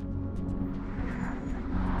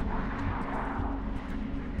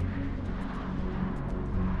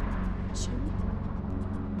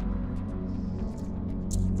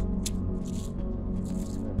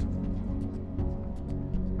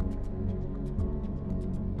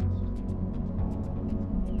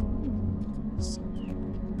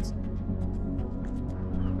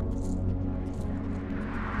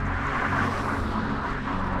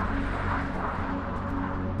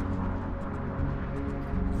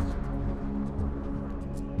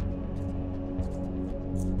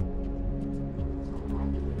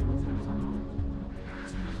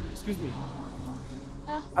 Excuse me.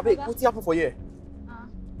 Abeg, what happened for you?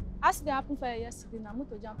 Accident happened for you yesterday. Na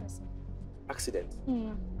motor jam person. Accident?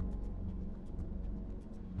 Mm.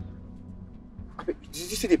 Abeg, did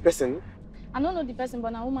you see the person? I don't know the person,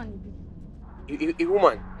 but na woman e be. A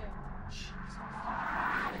woman? Yeah.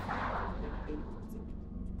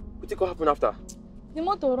 What happened after? The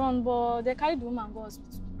motor run, but they carry the woman go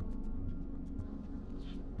hospital.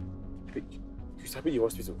 You sabi the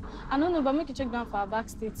hospital? I don't know, but make you check down for our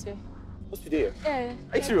backstage here. Hospital here? Yeah.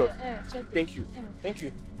 Are you serious? Yeah, check. Thank you. Yeah. Thank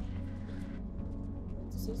you.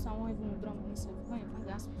 To say someone even withdraw money, so when you can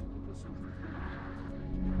ask me.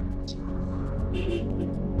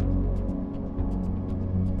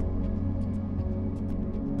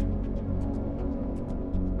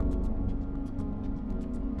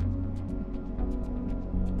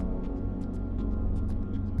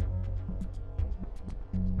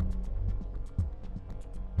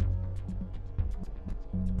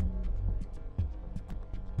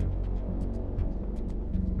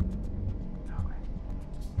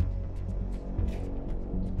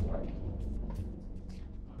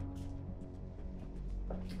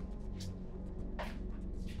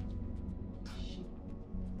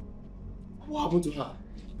 What happened to her?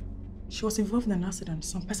 She was involved in an accident.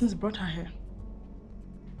 Some persons brought her here.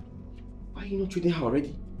 Why are you not treating her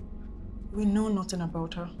already? We know nothing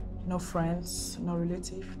about her. No friends, no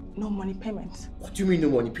relative, no money payment. What do you mean no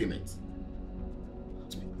money payment?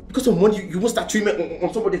 Because of money, you won't start treatment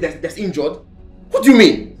on somebody that's injured? What do you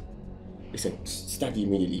mean? Listen, start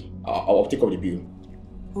immediately. I'll take off the bill.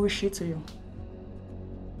 Who is she to you?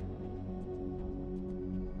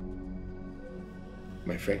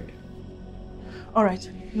 My friend. All right,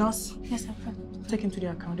 nurse. Yes, I'm fine. Take him to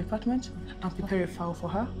the account department and prepare a file for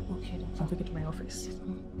her. Okay, then. I'll take it to my office.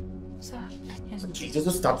 Sir, yes. Jesus,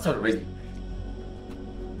 just start already.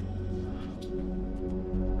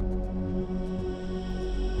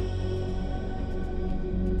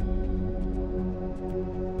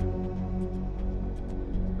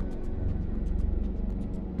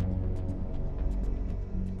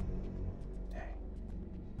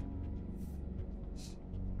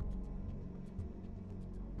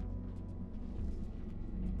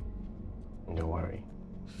 Don't worry.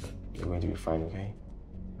 You're going to be fine, okay?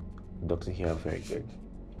 The doctors here are very good.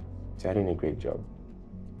 They're doing a great job.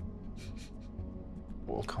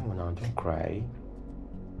 Oh, come on now, don't cry.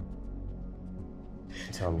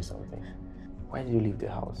 Tell me something. Why did you leave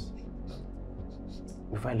the house?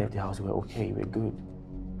 Before I left the house, we were okay, we were good.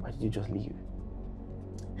 Why did you just leave?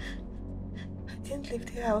 I didn't leave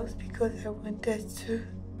the house because I wanted to.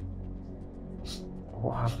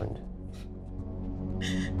 What happened?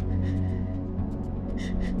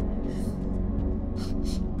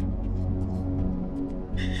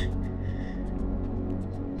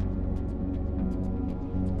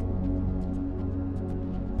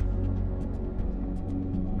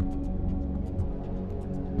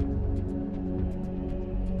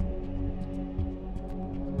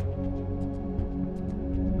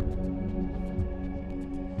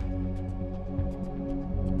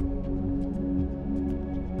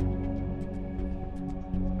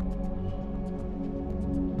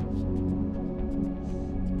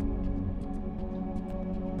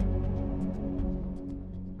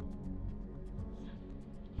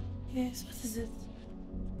 Yes, what is it?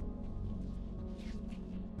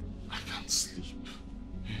 I can't sleep.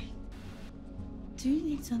 Do you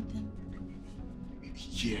need something?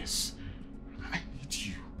 Yes, I need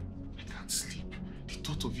you. I can't sleep. The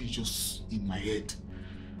thought of you is just in my head.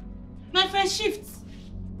 My friend shifts.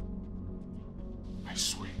 I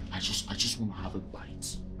swear, I just want to have a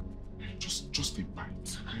bite. Just a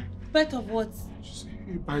bite. Bite of what? Just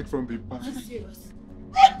a bite from the back. Are you serious?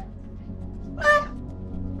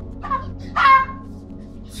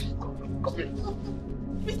 Come here.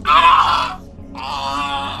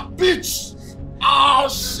 Bitch! Oh,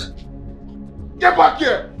 shit! Get back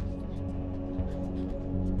here!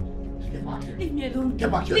 Get back here. Leave me alone.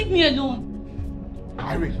 Get back here. Leave me alone.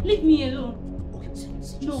 Irene. Leave me alone. Okay,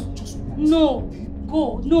 just No. No.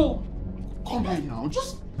 Go. No. Come here now.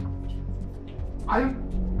 Just... Irene.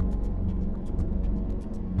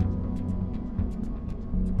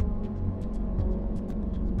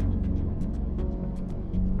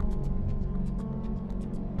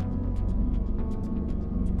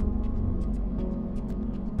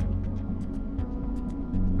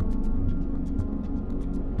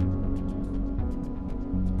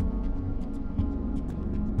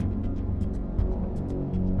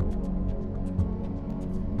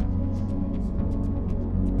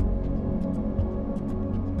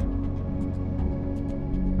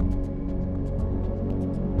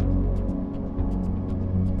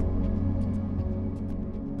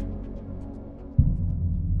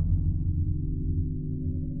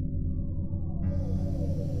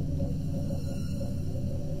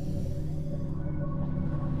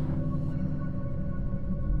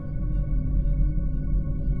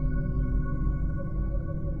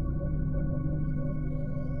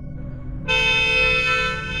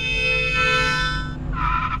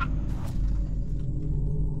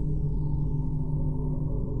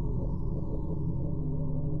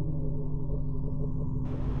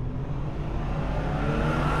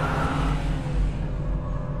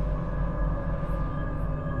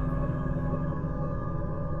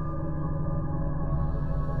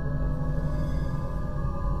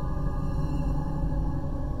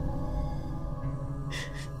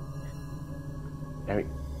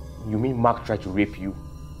 You mean Mark tried to rape you?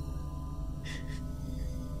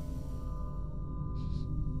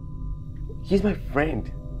 He's my friend.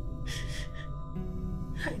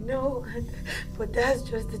 I know, but that's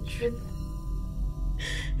just the truth.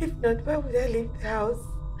 If not, why would I leave the house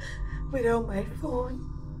without my phone?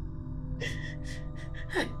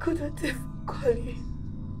 I couldn't even call you.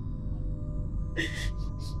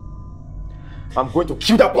 I'm going to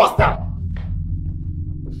kill that bastard!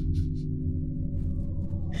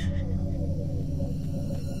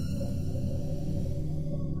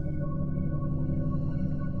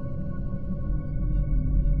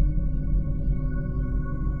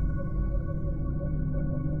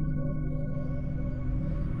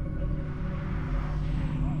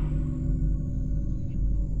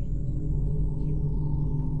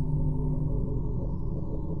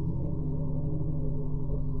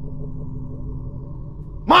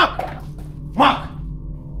 Mark! I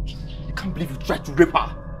can't believe you tried to rape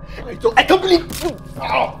her. I can't believe you.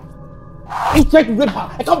 You tried to rape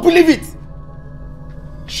her. I can't believe it.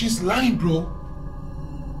 She's lying, bro.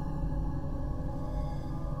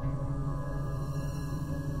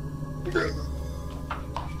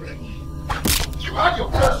 You had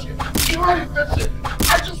your first shit. You had your first shit.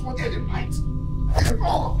 I just wanted a bite.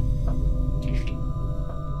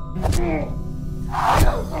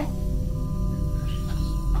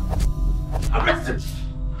 Arrest him!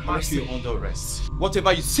 Mark, you're under arrest.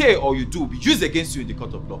 Whatever you say or you do will be used against you in the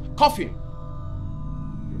court of law. Cuff him!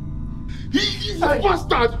 He's a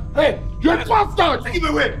bastard! Hey! You're a bastard! Take him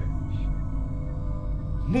away!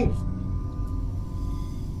 Move!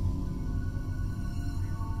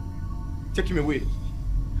 Take him away.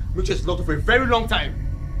 Make sure he's locked up for a very long time.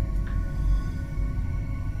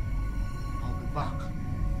 I'll be back.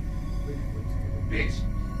 Wait, bitch!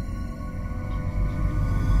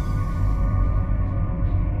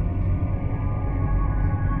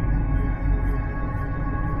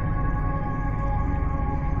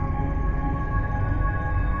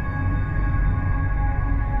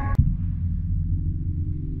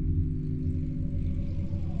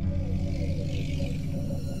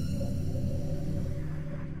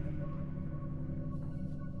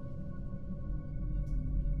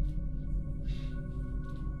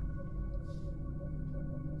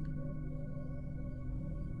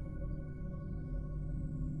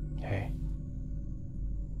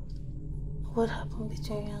 What happened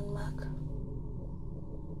between you and Mark?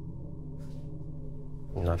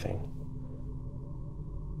 Nothing.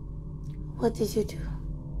 What did you do?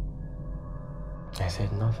 I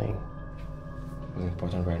said nothing. What's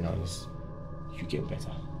important right now is you get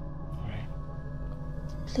better. Alright?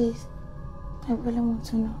 Please. I really want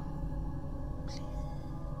to know. Please.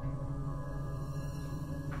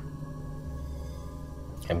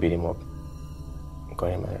 I beat him up.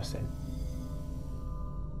 Got him arrested.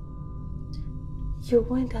 You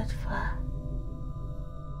went that far?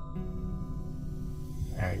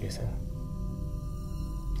 Alright, listen.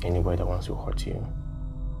 Anybody that wants to hurt you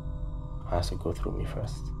has to go through me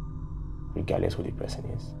first, regardless who the person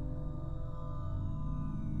is.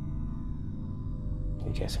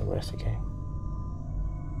 You get some rest, okay?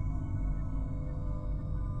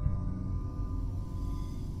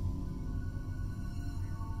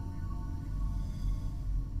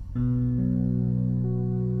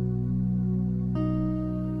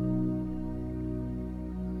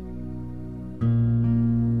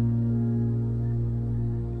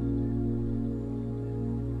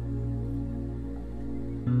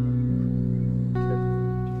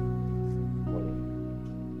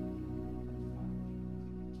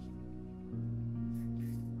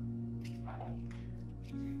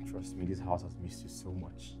 Trust me, this house has missed you so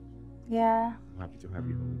much. Yeah. I'm happy to have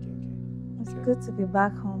you home again, okay? It's good to be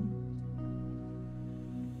back home.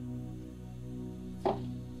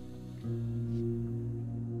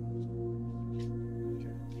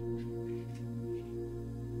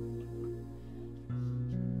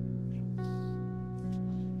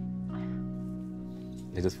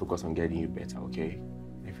 Let us focus on getting you better, okay?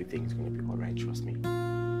 Everything's gonna be alright, trust me.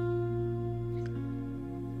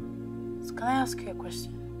 So can I ask you a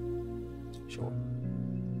question? Sure.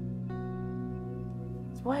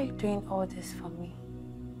 So why are you doing all this for me?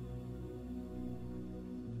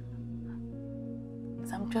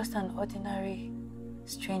 Because I'm just an ordinary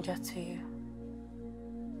stranger to you.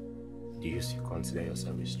 Do you still consider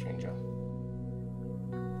yourself a stranger?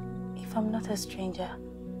 If I'm not a stranger,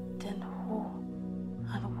 then who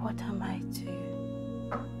and what am I to you?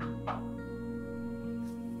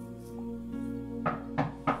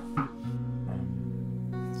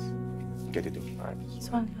 Get it done, alright? This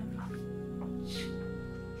one.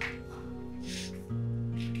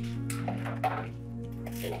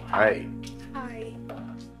 Oh, hi. Hi.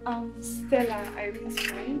 Stella, Irene's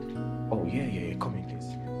friend. Oh, yeah. Come in, please.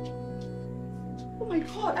 Oh my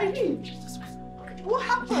god, Irene! What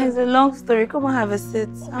happened? It's a long story. Come on, have a seat.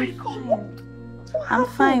 Oh my god, I'm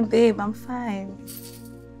fine, babe. I'm fine.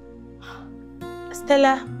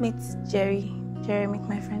 Stella, meet Jerry. Jerry, meet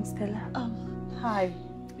my friend Stella. Hi.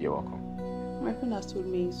 You're welcome. My friend has told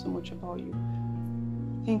me so much about you.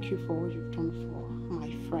 Thank you for what you've done for my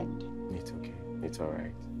friend. It's okay. It's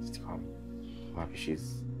alright. Just come. I'm happy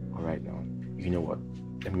she's alright now. You know what?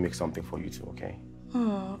 Let me make something for you too, okay?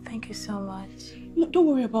 Thank you so much. No, don't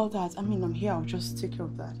worry about that. I mean, I'm here. I'll just take care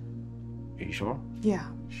of that. Are you sure? Yeah,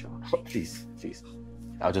 sure. Please.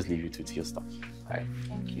 I'll just leave you to your stuff. Alright.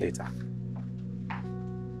 Thank you. Later.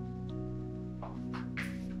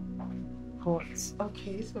 What?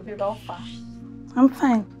 Okay, so we're all far. I'm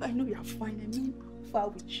fine. I know you're fine. I mean, far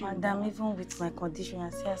with you. Madam, even with my condition,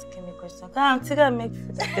 you're still asking me questions. Come, take and make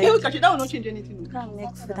food. Hey, look at you. That will not change anything. Come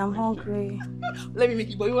make food. I'm hungry. Let me make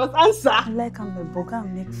it, but you must answer. I like I'm a book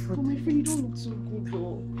and make food. Oh, my friend, you don't look so good,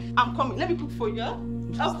 though. I'm coming. Let me cook for you.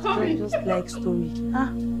 I'm coming. Just like story.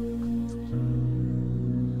 Huh?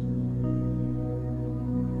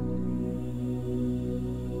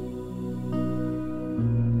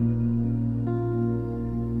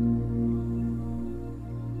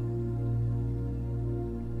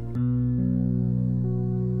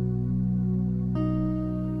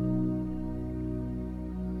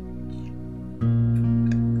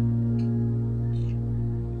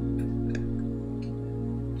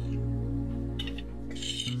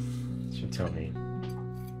 Tell me,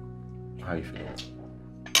 how you feeling?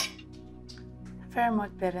 Very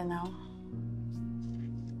much better now.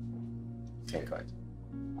 Thank God.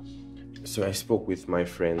 So I spoke with my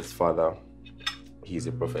friend's father. He's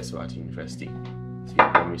a professor at university. So he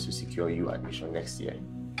promised to secure you admission next year.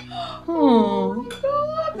 Oh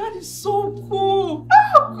God, that is so cool.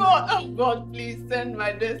 Oh God, please send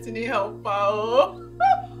my destiny helper. Oh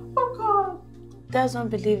God. That's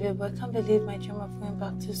unbelievable. I can't believe my dream of going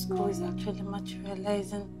back to school is actually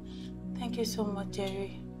materializing. Thank you so much,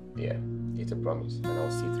 Jerry. Yeah, it's a promise, and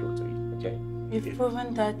I'll see through to it, okay? You've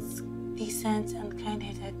proven that decent and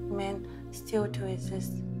kind-hearted men still do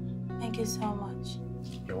exist. Thank you so much.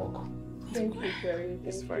 You're welcome. Thank you, Jerry.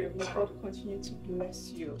 It's Thank you. fine. May God continue to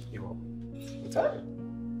bless you. You're welcome. It's all right.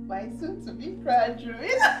 My soon-to-be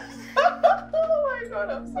graduate. Oh my God,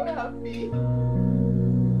 I'm so happy.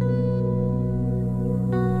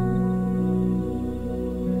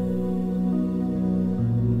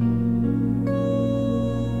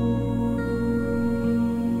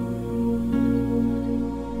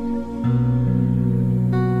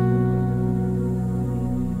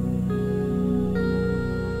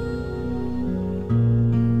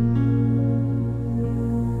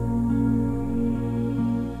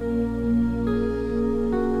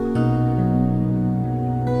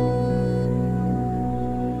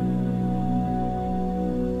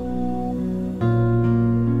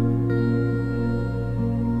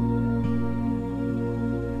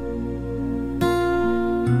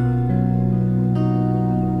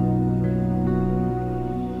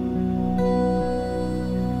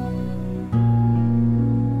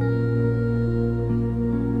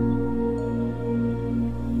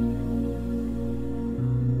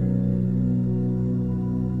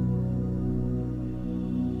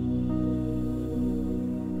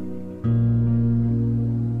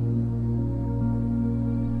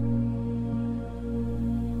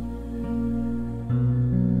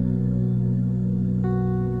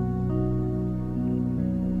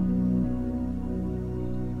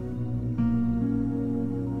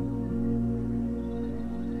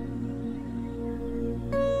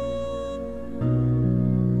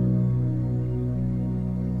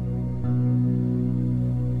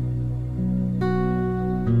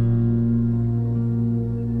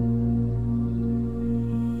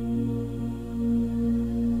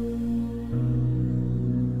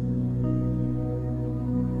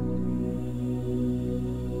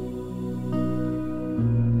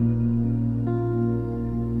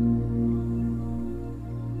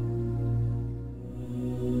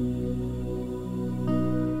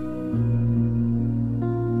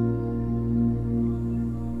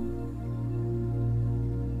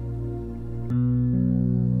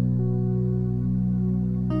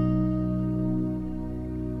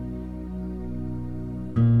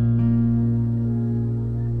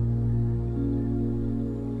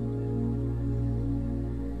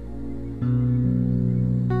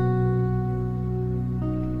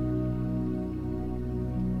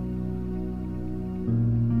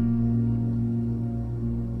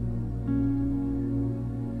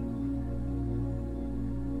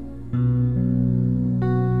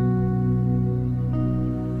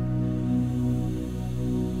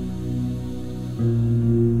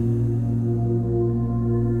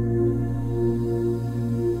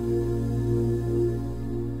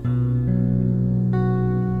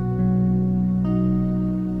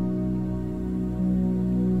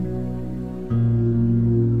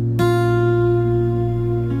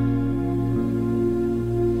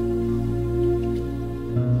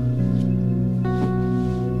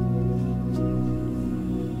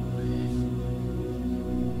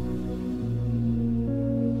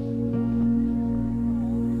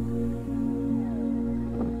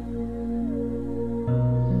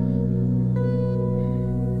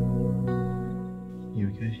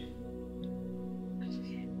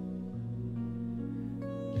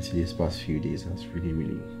 honestly, these past few days has really,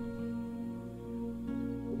 really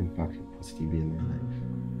impacted positively in my life.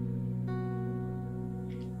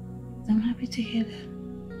 I'm happy to hear that.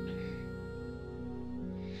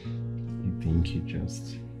 You think you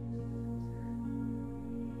just...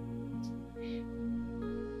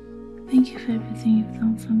 Thank you for everything you've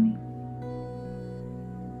done for me.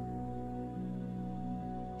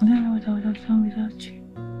 I don't know what I would have done without you.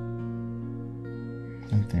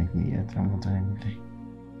 Don't thank me yet. I'm not doing anything.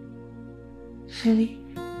 Really?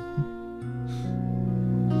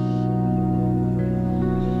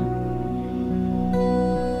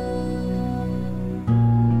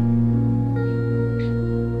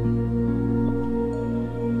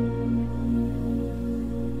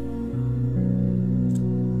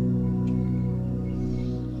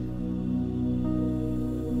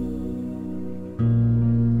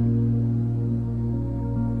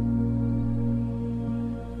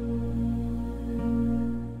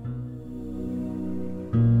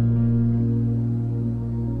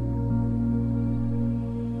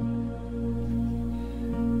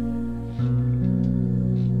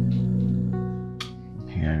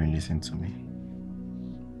 Listen to me.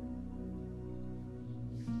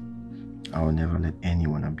 I will never let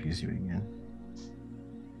anyone abuse you again.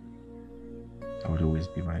 I will always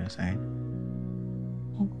be by your side.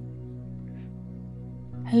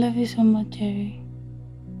 I love you so much, Jerry.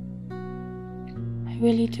 I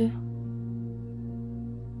really do.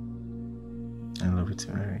 I love you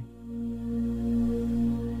too, Mary.